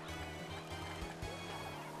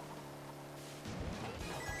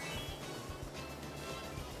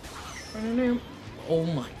 Oh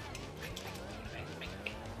my.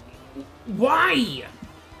 Why?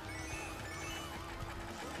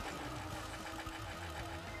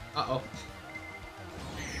 Uh-oh.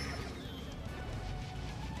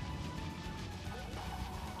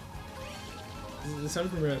 Is it time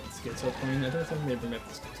to bring back the schizo coin? I don't think I'm gonna bring back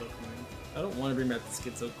the schizo coin. I don't want to bring back the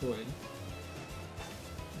schizo coin.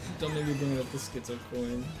 Don't make me bring back the schizo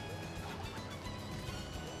coin.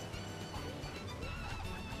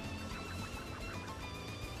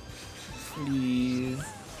 Please.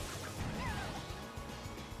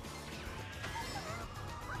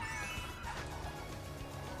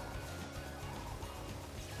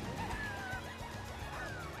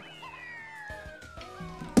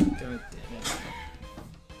 God damn it.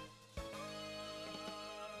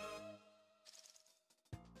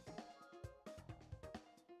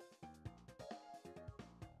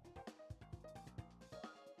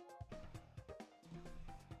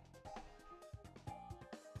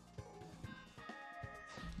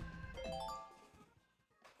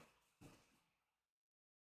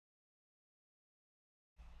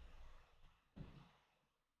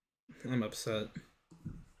 I'm upset.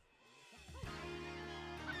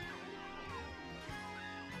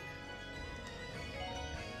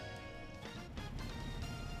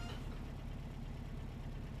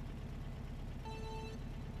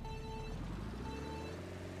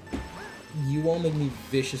 You all make me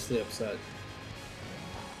viciously upset.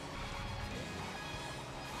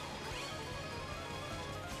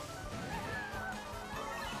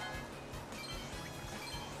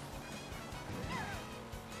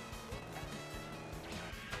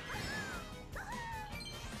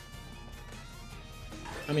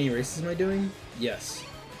 How many races am I doing? Yes.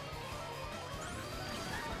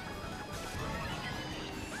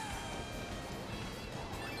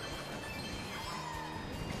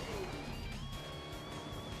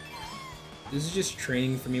 This is just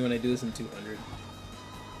training for me when I do this in 200.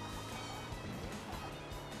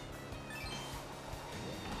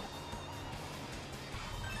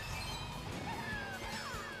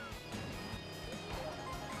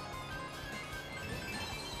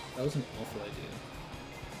 That was an awful idea.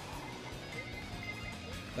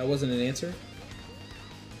 That wasn't an answer?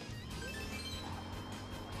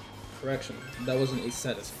 Correction. That wasn't a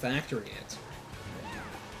satisfactory answer.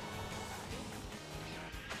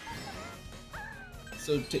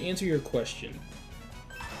 So, to answer your question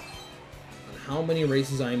on how many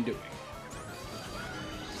races I'm doing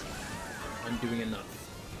enough.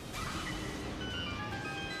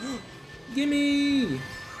 Gimme!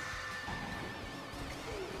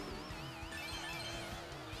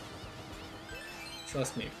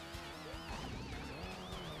 Trust me.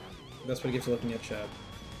 That's what it gives looking at chat.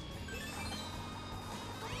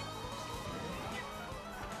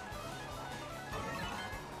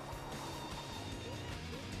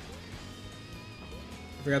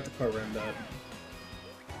 I forgot the part where I'm at.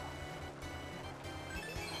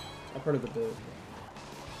 All part of the build.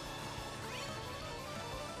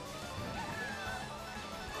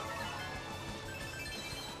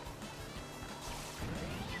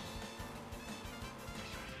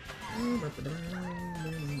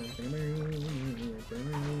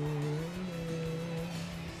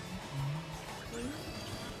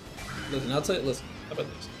 Listen, I'll tell you, listen, how about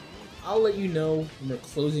this? I'll let you know when we're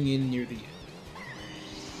closing in near the end.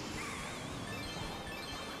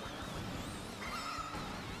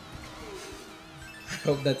 I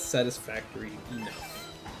hope that's satisfactory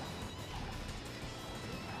enough.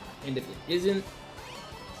 And if it isn't,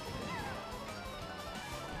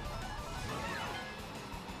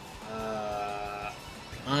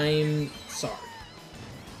 I'm sorry.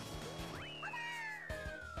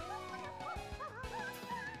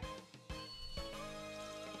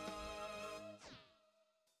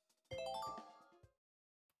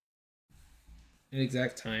 An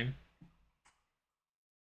exact time.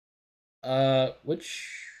 Which?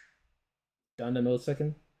 Down to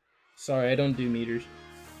millisecond? Sorry, I don't do meters.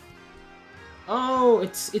 Oh,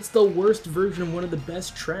 it's the worst version of one of the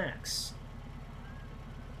best tracks.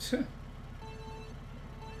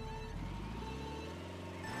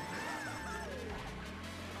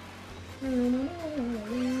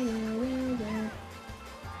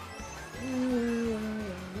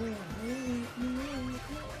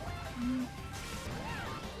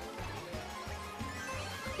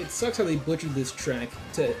 It sucks how they butchered this track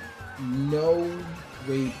to no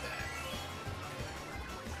way back.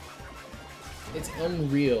 It's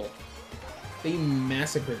unreal. They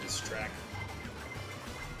massacred this track.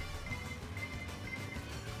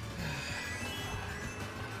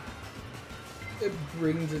 It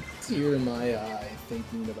brings a tear in my eye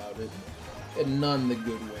thinking about it, and not in the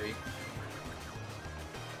good way.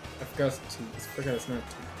 I forgot it's not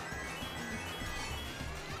two.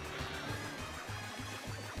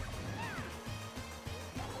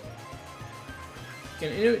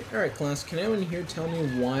 Alright class, can anyone here tell me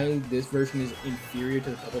why this version is inferior to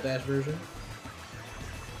the Double Dash version?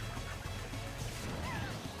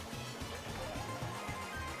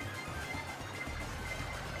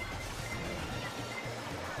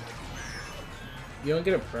 You don't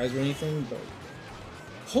get a prize or anything, but...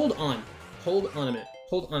 Hold on a minute.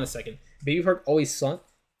 Hold on a second. Baby Park always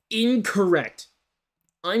sucked? Incorrect!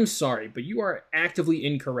 I'm sorry, but you are actively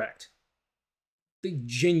incorrect.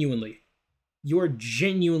 You are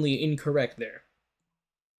genuinely incorrect there.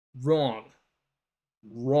 Wrong.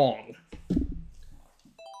 Wrong.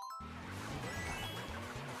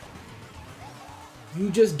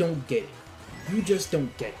 You just don't get it. You just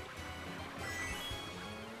don't get it.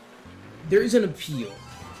 There is an appeal,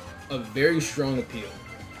 a very strong appeal,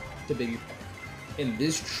 to Baby Park. And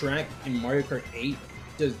this track in Mario Kart 8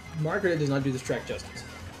 does not do this track justice.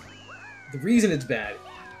 The reason it's bad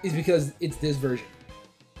is because it's this version.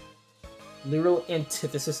 Literal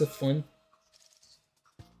antithesis of fun.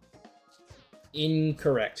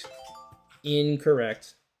 Incorrect.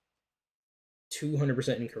 Incorrect.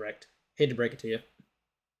 200% incorrect. Hate to break it to you.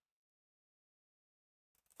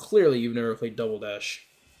 Clearly you've never played Double Dash.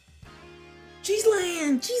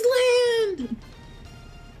 Cheeseland! Cheeseland!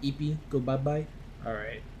 Eepy, go bye-bye.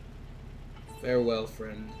 Alright. Farewell,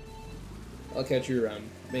 friend. I'll catch you around.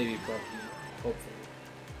 Maybe, probably, hopefully.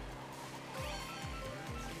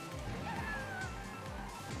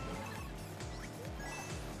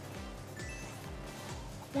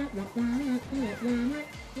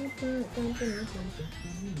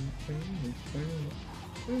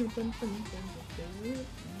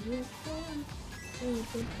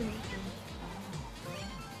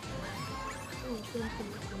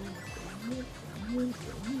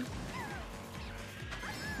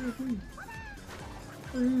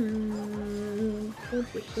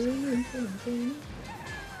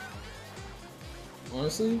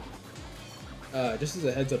 Honestly, just as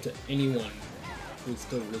a heads up to anyone who's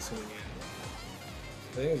still listening in,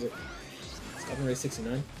 I think it was like stopping race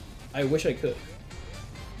 69. I wish I could.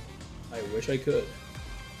 I wish I could.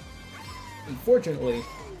 Unfortunately,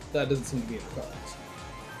 that doesn't seem to be in the cards.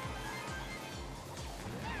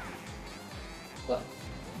 But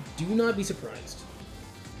do not be surprised.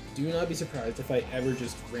 Do not be surprised if I ever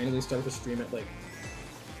just randomly start the stream at like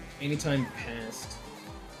anytime past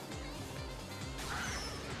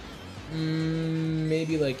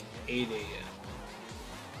maybe like 8 a.m.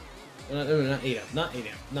 Well, no, not 8 a.m. Not 8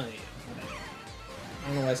 a.m. Not 8 a.m. I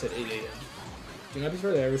don't know why I said 8 a.m. Do not be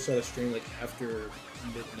surprised if I ever start a stream like after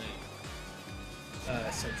midnight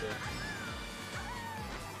Central.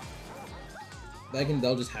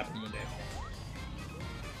 That'll just happen one day.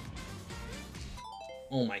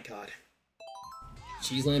 Oh my god.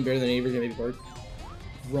 Cheeseland better than Avery and Baby Park?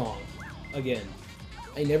 Wrong. Again.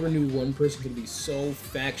 I never knew one person could be so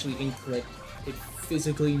factually incorrect, it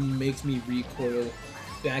physically makes me recoil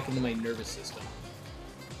back into my nervous system.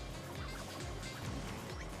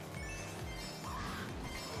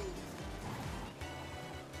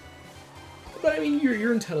 But I mean,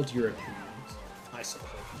 you're entitled to your opinions, I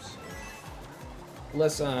suppose.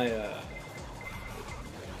 Unless I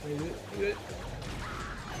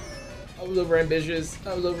was over ambitious.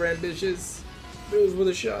 I was over ambitious. It was with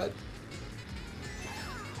a shot.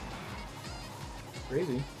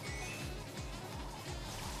 Crazy.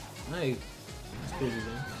 Hi. It's crazy,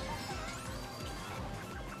 man.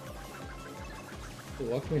 They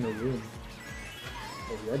walked me in a room.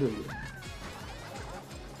 A rubber room.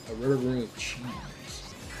 A rubber room with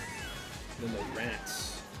cheese. And then the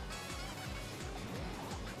rats.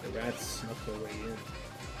 The rats snuck their way in.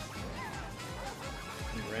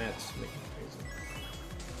 And rats make me crazy.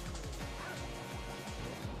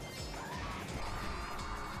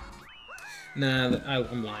 Nah,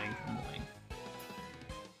 I'm lying.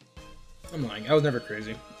 I'm lying. I was never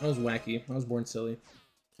crazy. I was wacky. I was born silly.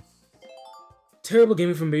 Terrible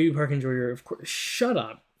gaming from Baby Park Enjoyer. Of course. Shut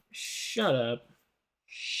up. Shut up.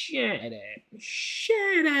 Shut up.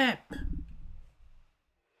 Shut up.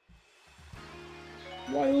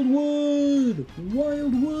 Wildwood.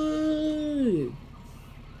 Wildwood.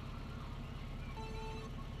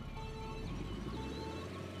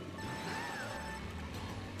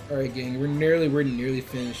 All right, gang. We're nearly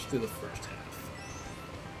finished through the first half.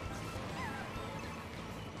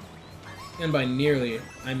 And by nearly,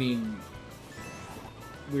 I mean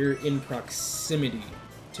we're in proximity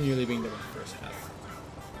to nearly being done with the first half.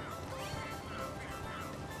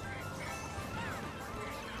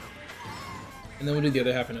 And then we'll do the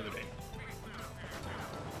other half another day.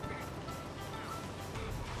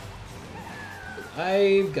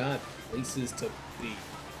 I've got places to be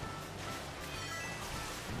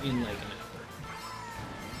in like an hour.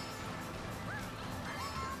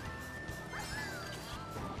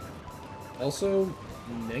 Also,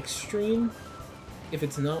 next stream, if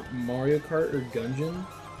it's not Mario Kart or Gungeon,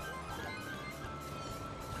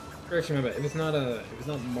 or actually my bad, if it's not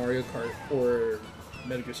Mario Kart or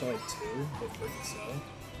Metal Gear Solid 2, like Perfect Cell,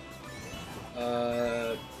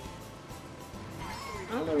 I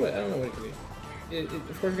don't know what it could be.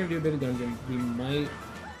 Of course, we're gonna do a bit of Gungeon. We might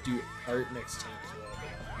do art next time as well,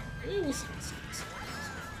 but we'll see.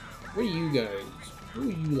 What do you guys? What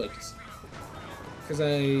would you like to see? Because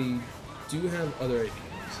I do have other ideas.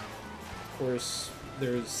 Of course,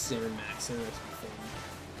 there's Sam Max, and that's fun.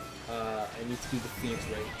 I need to do the Phoenix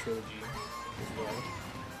Wright trilogy as well.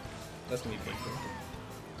 That's gonna be painful.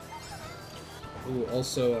 Ooh,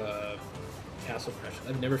 also Castle Crashers.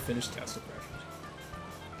 I've never finished Castle Crashers.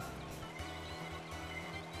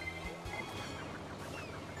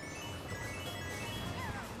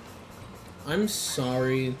 I'm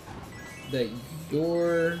sorry that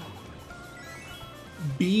your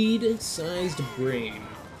bead-sized brain,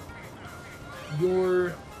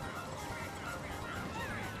 your...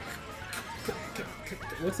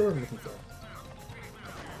 What's the word I'm looking for?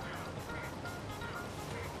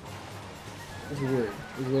 It's weird.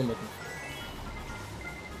 It's what I'm looking for.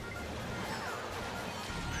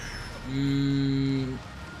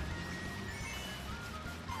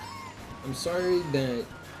 I'm sorry that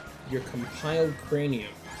your compiled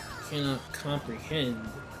cranium cannot comprehend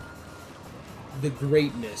the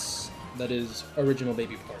greatness that is original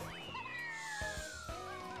Baby Park.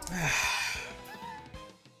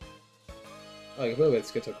 Oh, wait,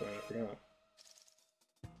 let's get to going. I forgot.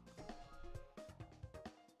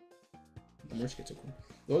 More Schizocool.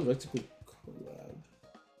 Oh, that's a cool collab.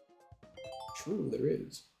 True, there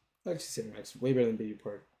is. I actually say Max way better than Baby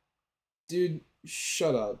Park. Dude,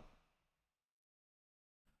 shut up.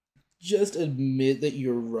 Just admit that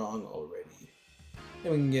you're wrong already.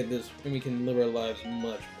 And we can get this, and we can live our lives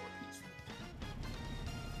much more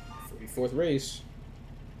peacefully. 44th race.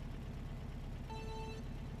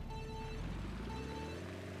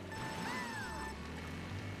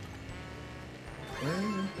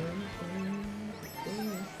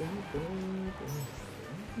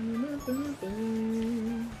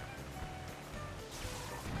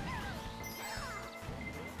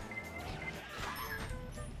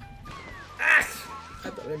 I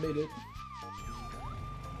thought I made it.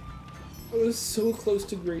 I was so close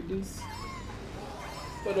to greatness.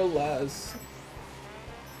 But alas,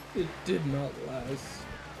 it did not last.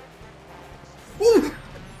 Woo!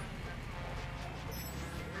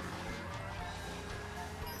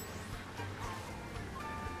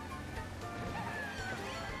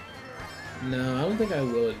 No, I don't think I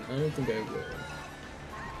would. I don't think I will.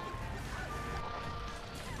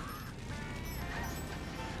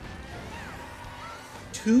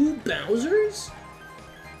 Two Bowsers?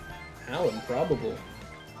 How improbable.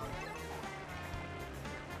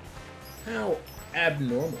 How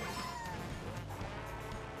abnormal.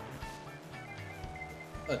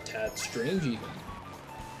 a tad strange even.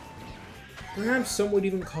 Perhaps some would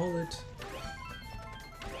even call it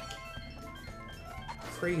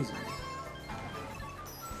crazy.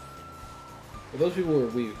 But those people are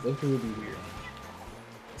weird. Those people would be weird.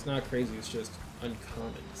 It's not crazy, it's just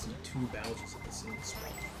uncommon to see two Bowsers at the same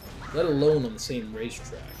spot, let alone on the same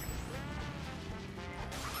racetrack.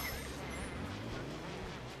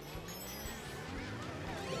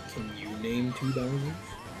 Can you name two Bowsers?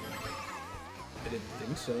 I didn't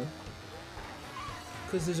think so.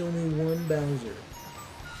 Because there's only one Bowser.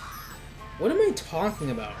 What am I talking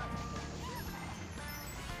about?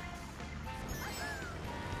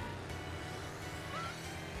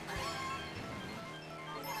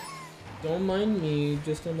 Don't mind me,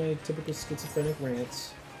 just on my typical schizophrenic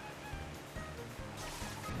rants.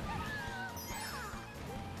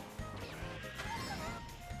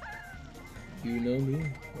 You know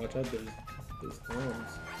me. Watch out, there's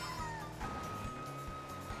bombs.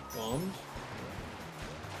 Bombs?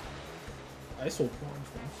 I sold bombs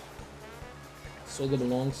once. Sold them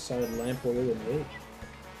alongside Lamp Oil and Wood.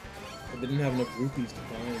 I didn't have enough rupees to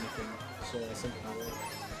buy anything, so I sent them away.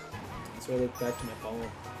 So I looked back to my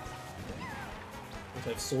bomb. Which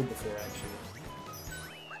I've sold before, actually.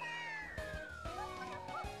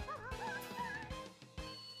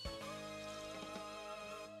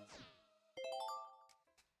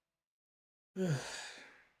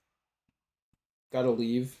 Gotta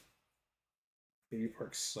leave. Baby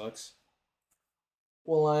Park sucks.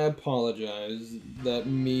 Well, I apologize that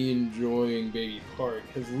me enjoying Baby Park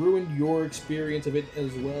has ruined your experience of it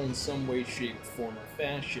as well in some way, shape, form, or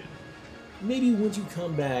fashion. Maybe once you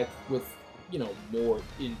come back with, you know, more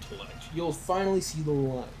intellect, you'll finally see the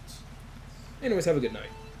light. Anyways, have a good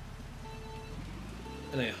night.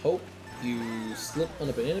 And I hope you slip on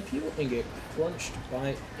a banana peel and get crunched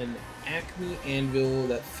by an Acme anvil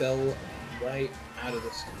that fell right out of the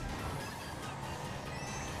sky.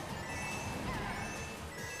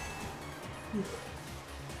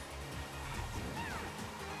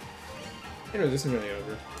 Anyway, this is really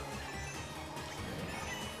over.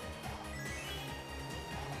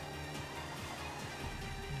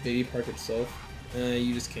 Baby Park itself,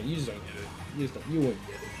 you just can't. You just don't get it. You wouldn't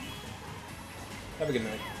get it. Have a good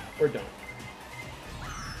night, or don't.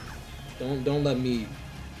 Don't let me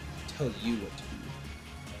tell you what to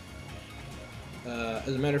do.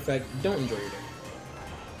 As a matter of fact, don't enjoy your day.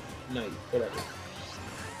 Night, whatever.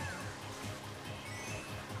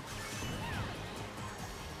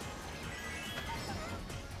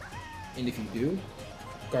 And if you do,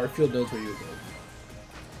 Garfield knows where you live.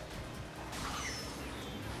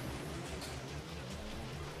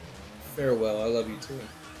 Farewell, I love you too.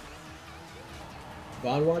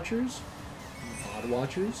 VOD watchers,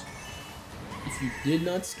 if you did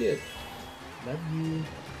not skip, love you.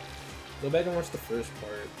 Go back and watch the first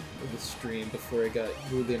part of the stream before it got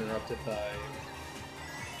rudely interrupted by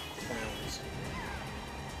clowns.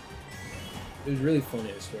 It was really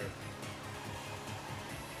funny, I swear.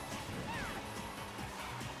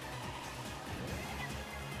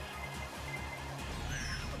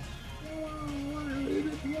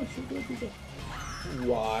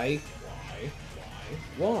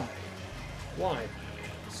 Why?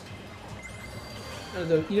 And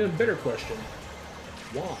the even better question,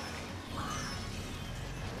 why?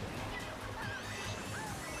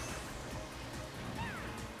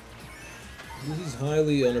 This is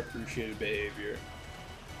highly unappreciated behavior.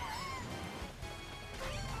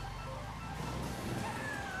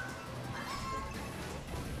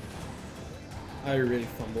 I really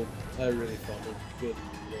fumbled. Good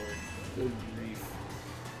lord. Good grief.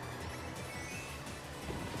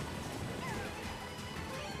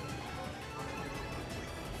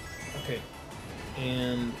 Okay.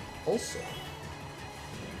 And also,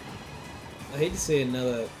 I hate to say it now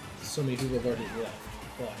that so many people have already left,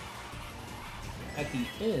 but at the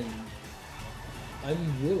end,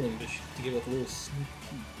 I'm willing to give a little sneak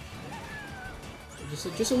peek.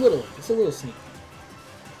 Just a little sneak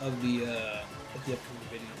peek of the upcoming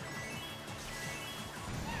video.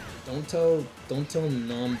 Don't tell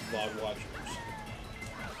non-vlog watchers.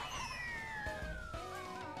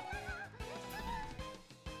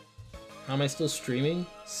 How am I still streaming?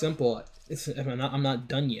 Simple. I'm not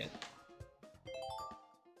done yet.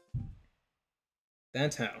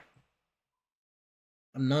 That's how.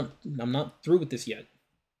 I'm not through with this yet.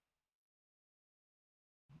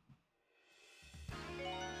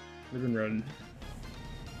 Ribbon Run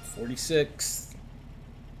 46.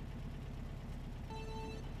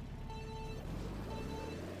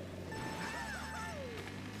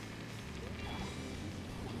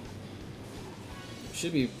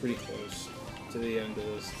 Should be pretty close to the end of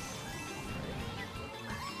this.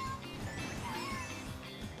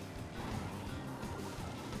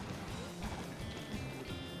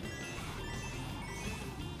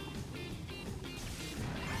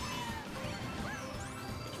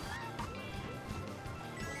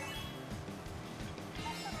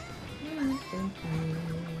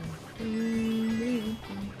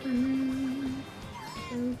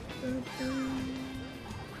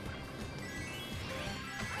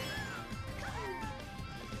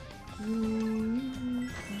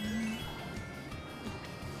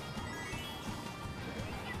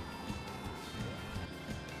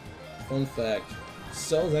 Fun fact,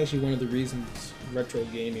 Cell is actually one of the reasons retro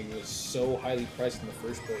gaming was so highly priced in the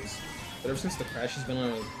first place. But ever since the crash has been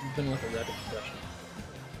on like a rapid progression.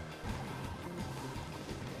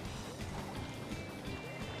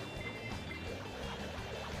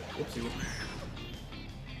 Whoopsie.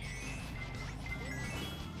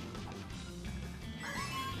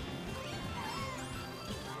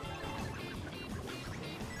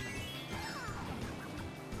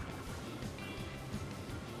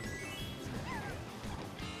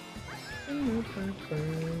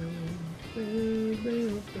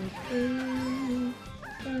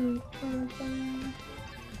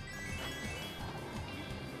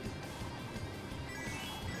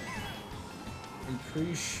 I'm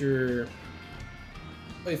pretty sure.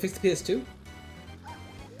 Oh, you fixed the PS2?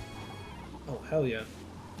 Oh, hell yeah.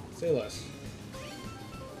 Say less.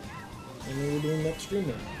 I know we're doing next stream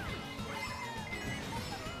now.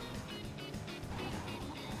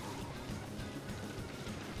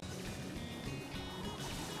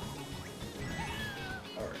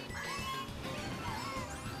 Alright.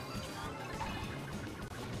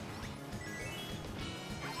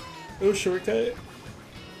 Oh, shortcut.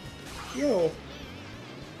 Yo.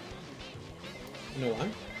 You know why?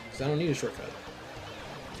 Because I don't need a shortcut.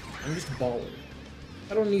 I'm just a baller.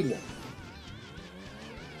 I don't need one.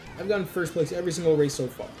 I've gotten first place every single race so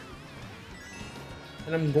far.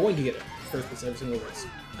 And I'm going to get it first place every single race.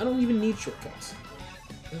 I don't even need shortcuts.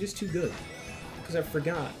 I'm just too good. Because I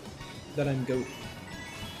forgot that I'm GOAT.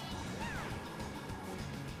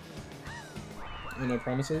 And no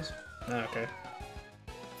promises? Ah, okay.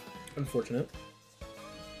 Unfortunate.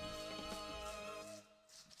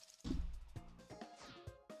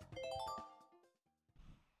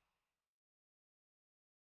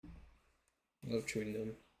 Love chewing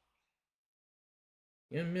gum.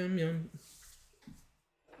 Yum yum yum.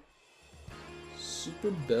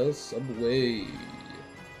 Super Bell Subway.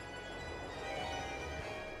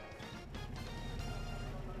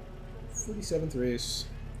 "47th race.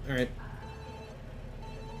 Alright.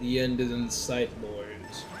 The end is in sight,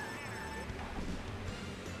 boys.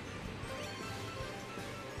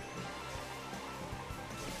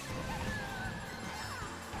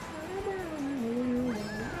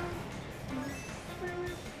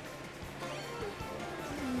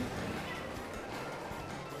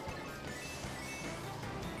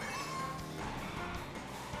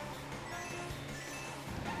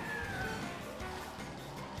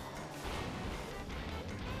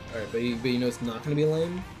 Alright, but you know it's not gonna be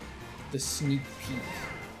lame? The sneak peek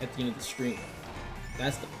at the end of the stream.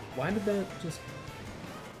 That's the... Why did that just...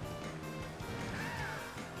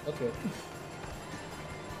 Okay.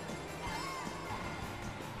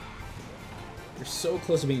 We're so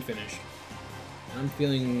close to being finished. And I'm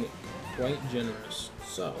feeling quite generous.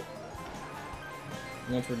 So,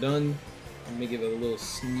 once we're done, I'm gonna give it a little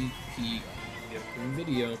sneak peek of the upcoming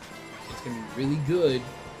video. It's gonna be really good.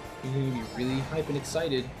 You're gonna be really hype and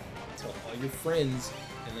excited. Tell all your friends,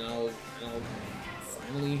 and then I'll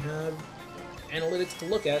finally have analytics to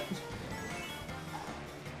look at.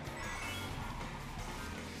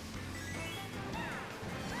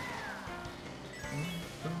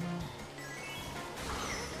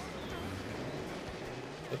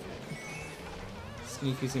 Okay.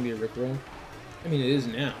 Sneaky's gonna be a rickroll. I mean, it is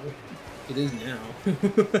now. It is now.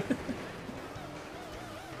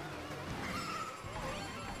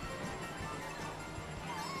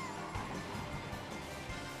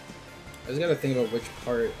 I just gotta think about which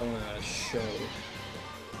part I want to show.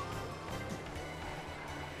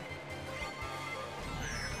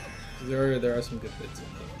 There are some good bits in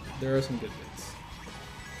there. There are some good bits.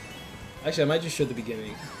 Actually, I might just show the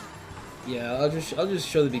beginning. Yeah, I'll just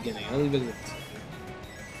show the beginning. I'll leave it at this.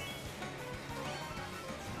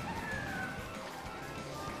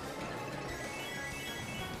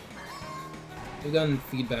 I've gotten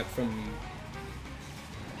feedback from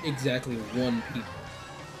exactly one people.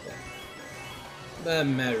 That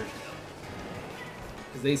matters now.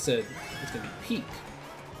 Because they said it's gonna be peak.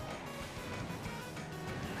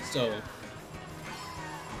 So,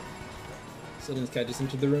 Sylvan's cat just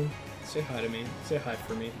entered the room. Say hi to me. Say hi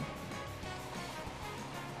for me.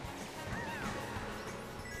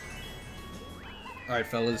 Alright,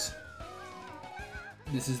 fellas.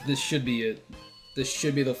 This should be it. This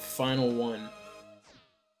should be the final one.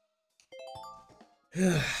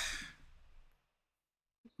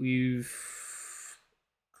 We've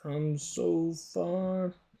come so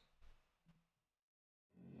far.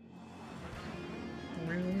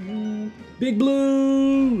 Big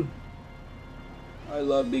Blue! I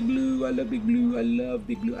love Big Blue, I love Big Blue, I love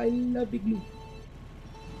Big Blue, I love Big Blue.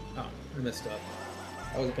 Oh, I messed up.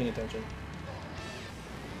 I wasn't paying attention.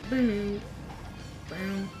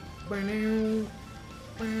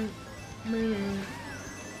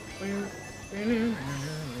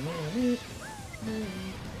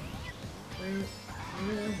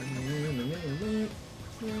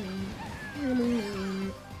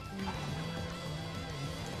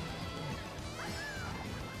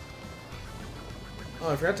 Oh,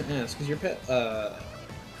 I forgot to ask, is your pet,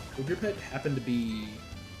 would your pet happen to be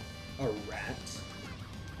a rat?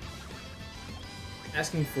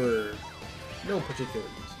 Asking for no particular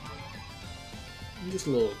reason. I'm just a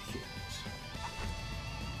little curious.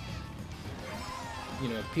 You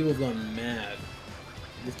know, people have gone mad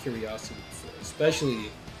with curiosity before, especially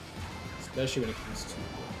when it comes to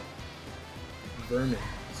vermin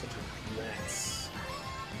such as rats.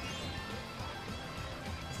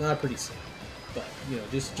 It's not a pretty sight, but you know,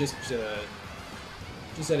 just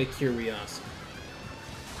out of curiosity.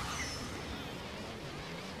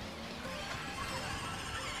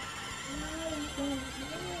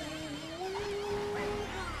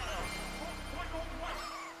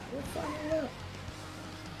 We'll find out.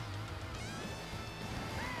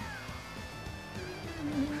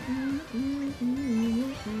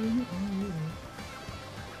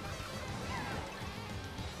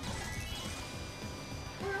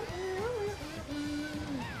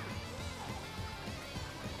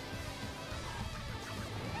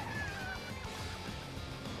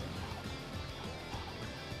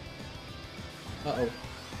 Uh-oh.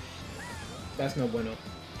 That's no bueno.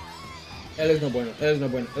 That is no bueno. That is no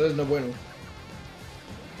bueno. That is no bueno.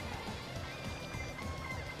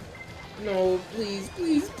 No, please,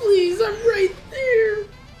 please, please, I'm right there.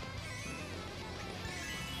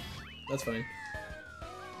 That's fine.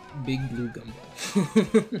 Big Blue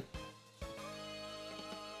Gumball.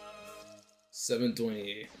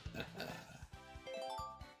 720.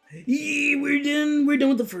 We're done. We're done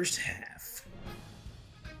with the first half.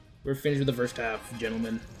 We're finished with the first half,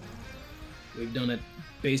 gentlemen. We've done it.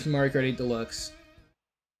 Base Mario Kart 8 Deluxe.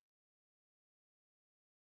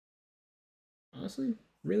 Honestly,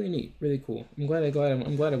 really neat, really cool. I'm glad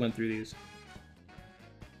I went through these.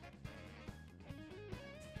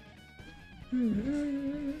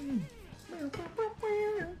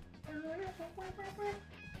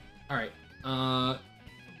 All right. All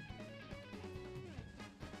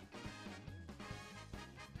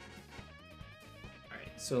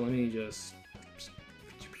right. So let me just.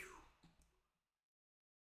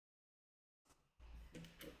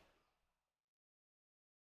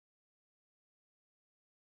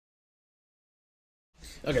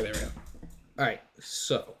 Okay, there we go. All right,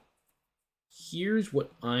 so here's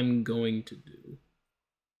what I'm going to do.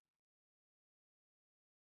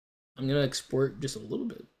 I'm gonna export just a little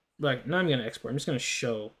bit. Like, not I'm gonna export. I'm just gonna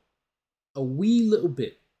show a wee little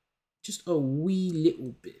bit, just a wee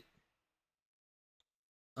little bit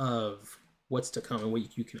of what's to come and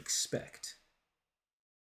what you can expect.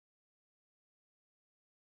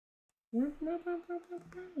 All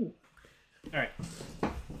right.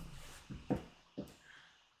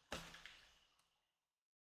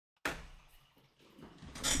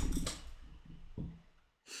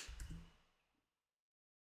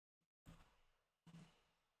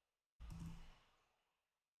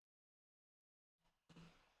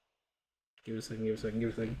 Give it a second, give it a second, give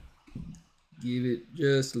it a second. Give it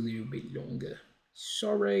just a little bit longer.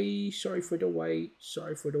 Sorry for the wait,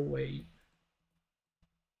 sorry for the wait.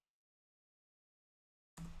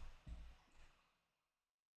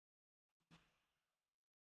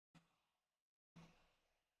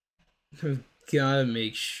 Gotta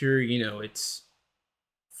make sure, you know, it's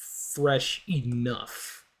fresh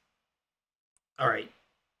enough. All right.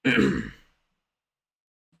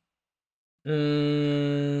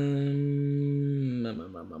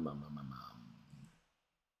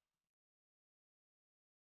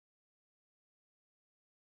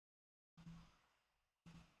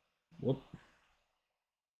 Whoop.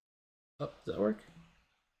 Oh, does that work? I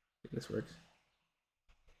think this works.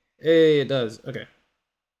 Hey, it does. Okay.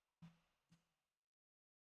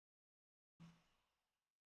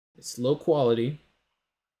 It's low quality,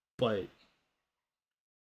 but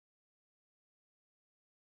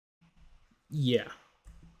yeah.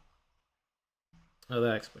 Oh,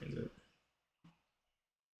 that explains it.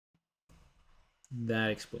 That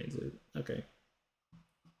explains it. Okay.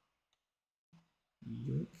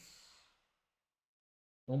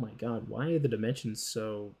 Oh my god, why are the dimensions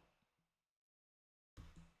so...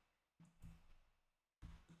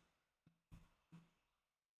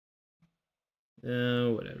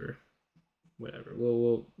 Whatever. Whatever.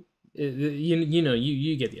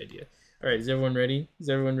 You get the idea. All right, is everyone ready? Is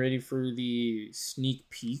everyone ready for the sneak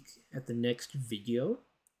peek at the next video?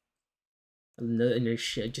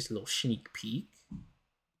 Just a little sneak peek.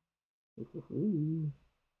 Ooh.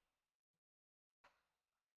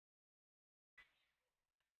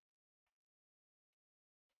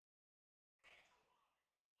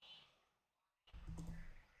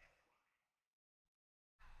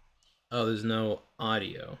 Oh, there's no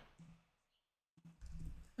audio.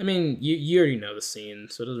 I mean, you already know the scene,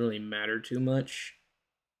 so it doesn't really matter too much.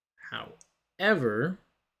 However,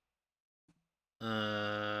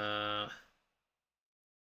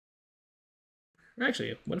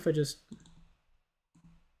 actually, what if I just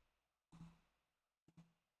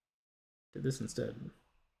did this instead?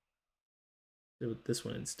 Did this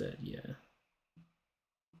one instead, yeah.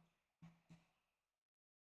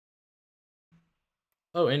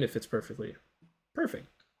 Oh, and it fits perfectly. Perfect.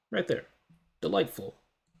 Right there. Delightful.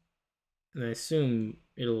 And I assume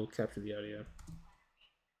it'll capture the audio.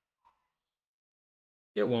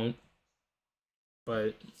 It won't.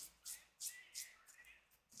 But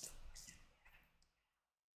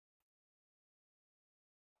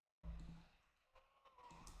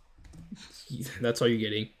that's all you're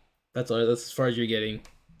getting. That's as far as you're getting.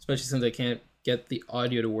 Especially since I can't get the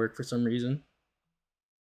audio to work for some reason.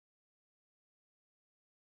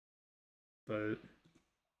 But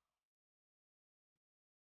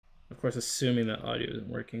of course, assuming that audio isn't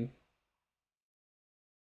working.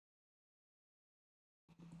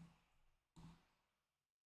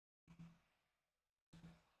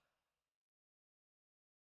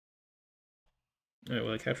 Alright,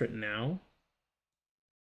 will I capture it now?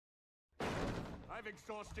 I've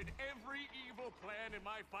exhausted every evil plan in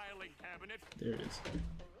my filing cabinet. There it is.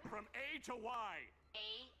 From A to Y.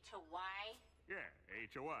 A to Y? Yeah, A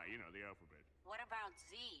to Y, you know, the alphabet. What about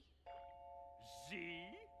Z? Z?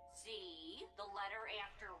 Z, the letter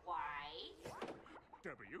after Y?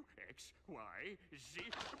 W, X, Y, Z.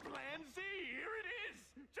 Plan Z, here it is!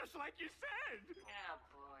 Just like you said!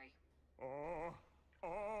 Oh, boy.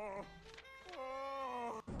 Oh.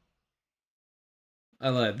 I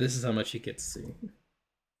lied. This is how much you get to see.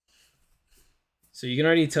 So you can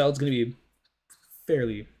already tell it's going to be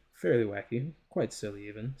fairly wacky. Quite silly,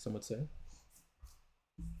 even, some would say.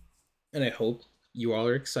 And I hope you all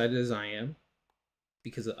are excited as I am.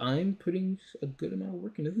 Because I'm putting a good amount of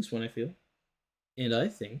work into this one, I feel. And I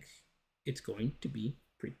think it's going to be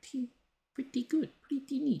pretty good.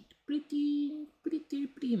 Pretty neat. Pretty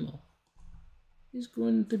primo. It's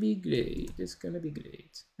going to be great. It's going to be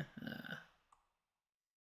great.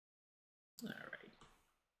 Alright.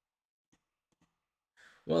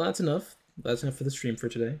 Well, that's enough. That's enough for the stream for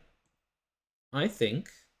today. I think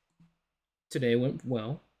today went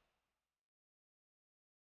well.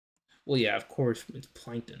 Well, yeah, of course, it's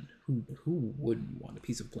plankton. Who wouldn't want a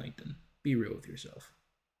piece of plankton? Be real with yourself.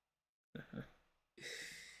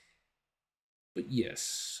 But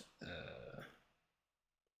yes,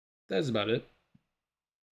 that's about it.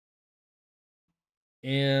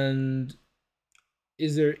 And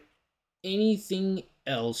is there anything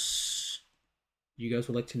else you guys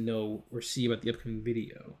would like to know or see about the upcoming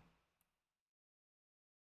video?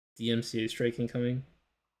 DMCA strike incoming?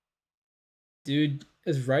 Dude,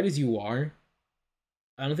 as right as you are,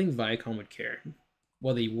 I don't think Viacom would care.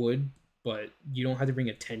 Well, they would, but you don't have to bring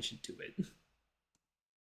attention to it.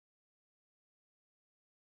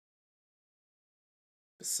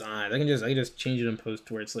 Besides, I can just change it in post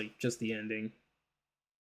to where it's like just the ending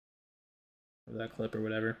of that clip or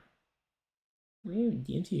whatever.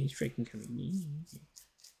 DMCA strike incoming.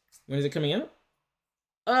 When is it coming out?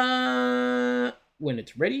 When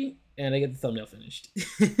it's ready and I get the thumbnail finished.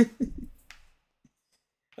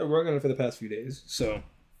 I've been working on it for the past few days, so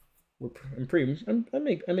I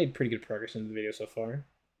made pretty good progress in the video so far.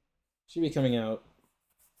 Should be coming out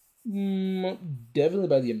definitely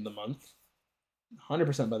by the end of the month,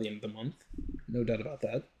 100% by the end of the month, no doubt about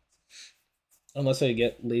that. Unless I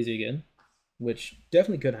get lazy again, which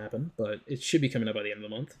definitely could happen, but it should be coming out by the end of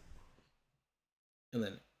the month. And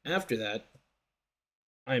then after that,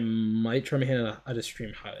 I might try my hand at a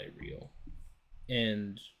stream highlight reel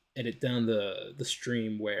and edit down the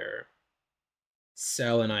stream where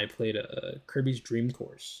Sal and I played a Kirby's Dream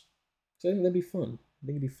Course. So I think that'd be fun. I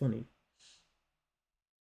think it'd be funny.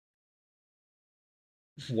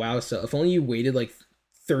 Wow, Sal, if only you waited like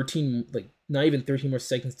 13, like not even 13 more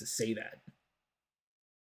seconds to say that.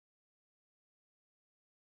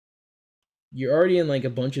 You're already in like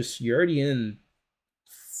you're already in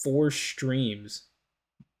 4 streams.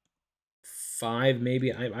 5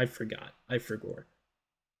 maybe, I forgot.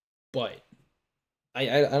 But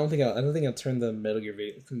I don't think I'll turn the Metal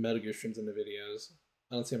Gear streams into videos.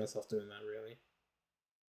 I don't see myself doing that really.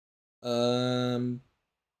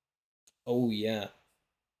 Oh yeah.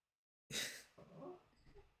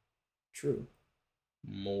 True.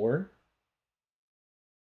 More.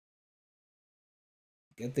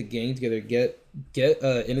 Get the gang together. Get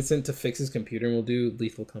Innocent to fix his computer, and we'll do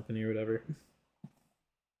Lethal Company or whatever.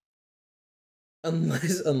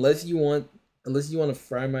 Unless you want to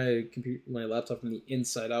fry my laptop from the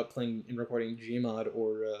inside out playing and recording Gmod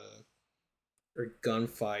or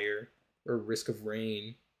Gunfire or Risk of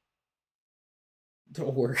Rain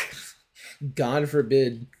or God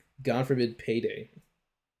forbid Payday.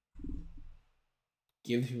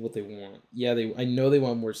 Give people what they want. Yeah, I know they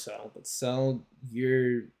want more Cell, but Cell,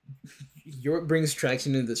 your brings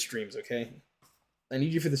traction into the streams. Okay, I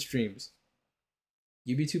need you for the streams.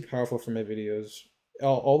 You'd be too powerful for my videos.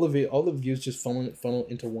 All the views just funnel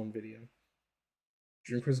into one video.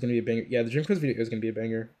 Dream Quest is gonna be a banger. Yeah, the Dream Quest video is gonna be a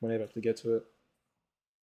banger when I eventually get to it.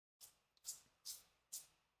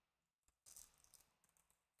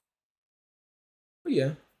 But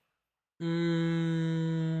yeah.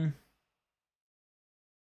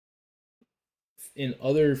 In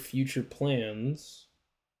other future plans,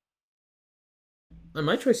 I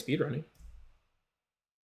might try speedrunning.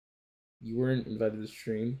 You weren't invited to the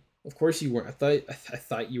stream. Of course you weren't. I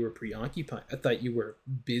thought you were preoccupied. I thought you were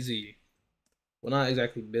busy. Well, not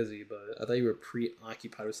exactly busy, but I thought you were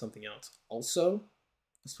preoccupied with something else. Also, I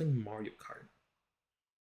was playing Mario Kart.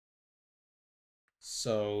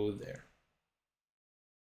 So there.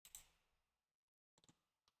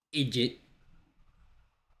 Idiot.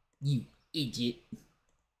 You idiot.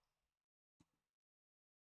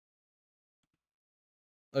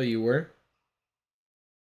 Oh, you were?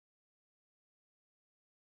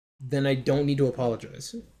 Then I don't need to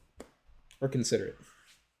apologize. Or consider it.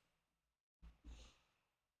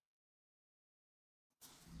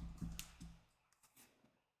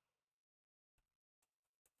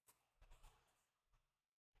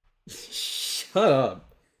 Shut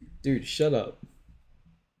up. Dude, shut up.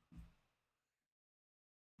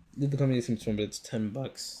 The company seems fun, but it's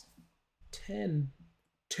 $10.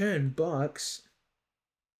 10 bucks.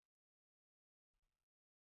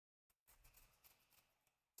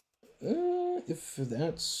 If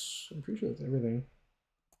that's, I'm pretty sure that's everything.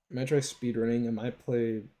 I might try speedrunning. I might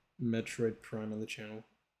play Metroid Prime on the channel.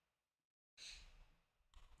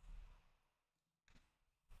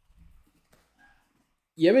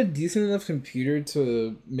 You have a decent enough computer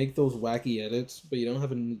to make those wacky edits, but you don't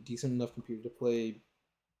have a decent enough computer to play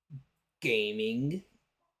gaming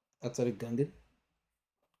outside of Gungan.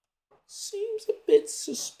 Seems a bit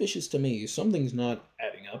suspicious to me. Something's not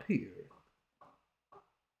adding up here.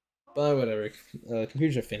 But whatever.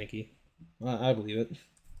 Computers are finicky. I believe it.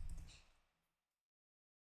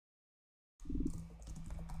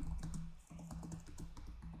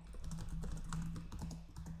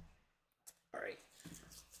 Alright.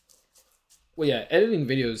 Well, yeah, editing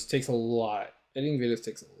videos takes a lot. Editing videos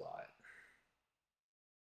takes a lot.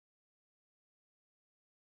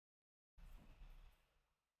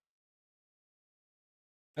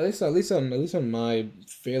 At least on my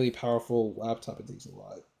fairly powerful laptop, it takes a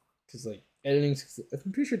lot. Because like editing,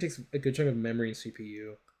 I'm pretty sure it takes a good chunk of memory and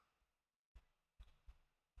CPU.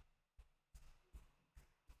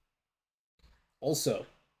 Also,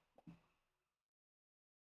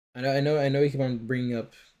 I know. You keep on bringing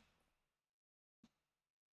up.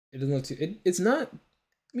 It doesn't look too. It's not.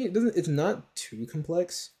 I mean, it doesn't. It's not too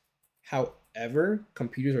complex. However,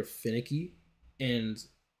 computers are finicky, and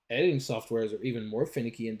editing softwares are even more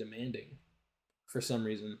finicky and demanding, for some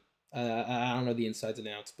reason. I don't know the insides and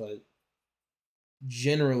outs, but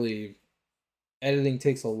generally, editing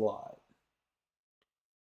takes a lot.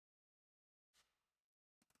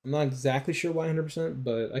 I'm not exactly sure why 100%,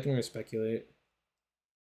 but I can only speculate.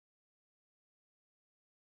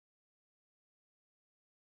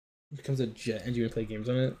 It becomes a jet engine when you play games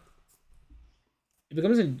on it.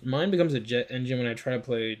 Mine becomes a jet engine when I try to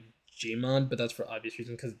play Gmod, but that's for obvious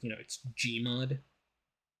reasons because it's Gmod.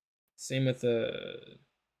 Same with the.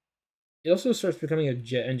 It also starts becoming a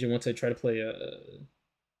jet engine once I try to play a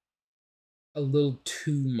little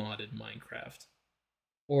too modded Minecraft,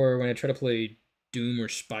 or when I try to play Doom or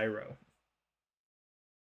Spyro.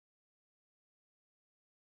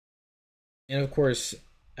 And of course,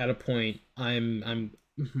 at a point,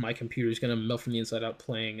 my computer is gonna melt from the inside out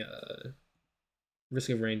playing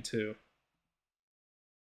Risk of Rain 2.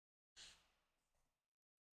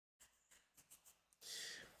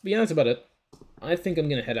 But yeah, that's about it. I think I'm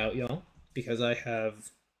gonna head out, y'all, because I have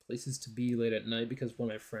places to be late at night because one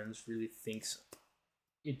of my friends really thinks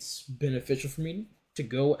it's beneficial for me to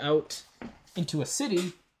go out into a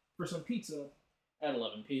city for some pizza at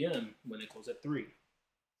 11 p.m. when they close at 3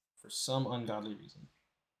 for some ungodly reason.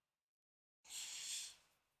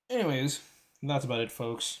 Anyways, that's about it,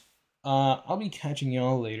 folks. I'll be catching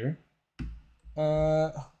y'all later.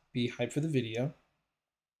 Be hyped for the video.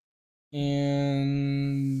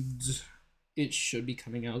 And it should be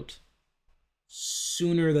coming out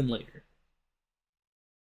sooner than later.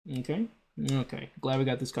 Okay? Okay. Glad we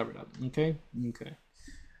got this covered up. Okay? Okay.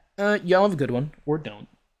 Y'all have a good one. Or don't.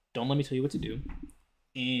 Don't let me tell you what to do.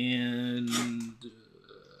 And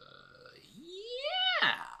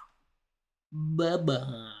yeah.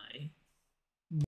 Bye-bye.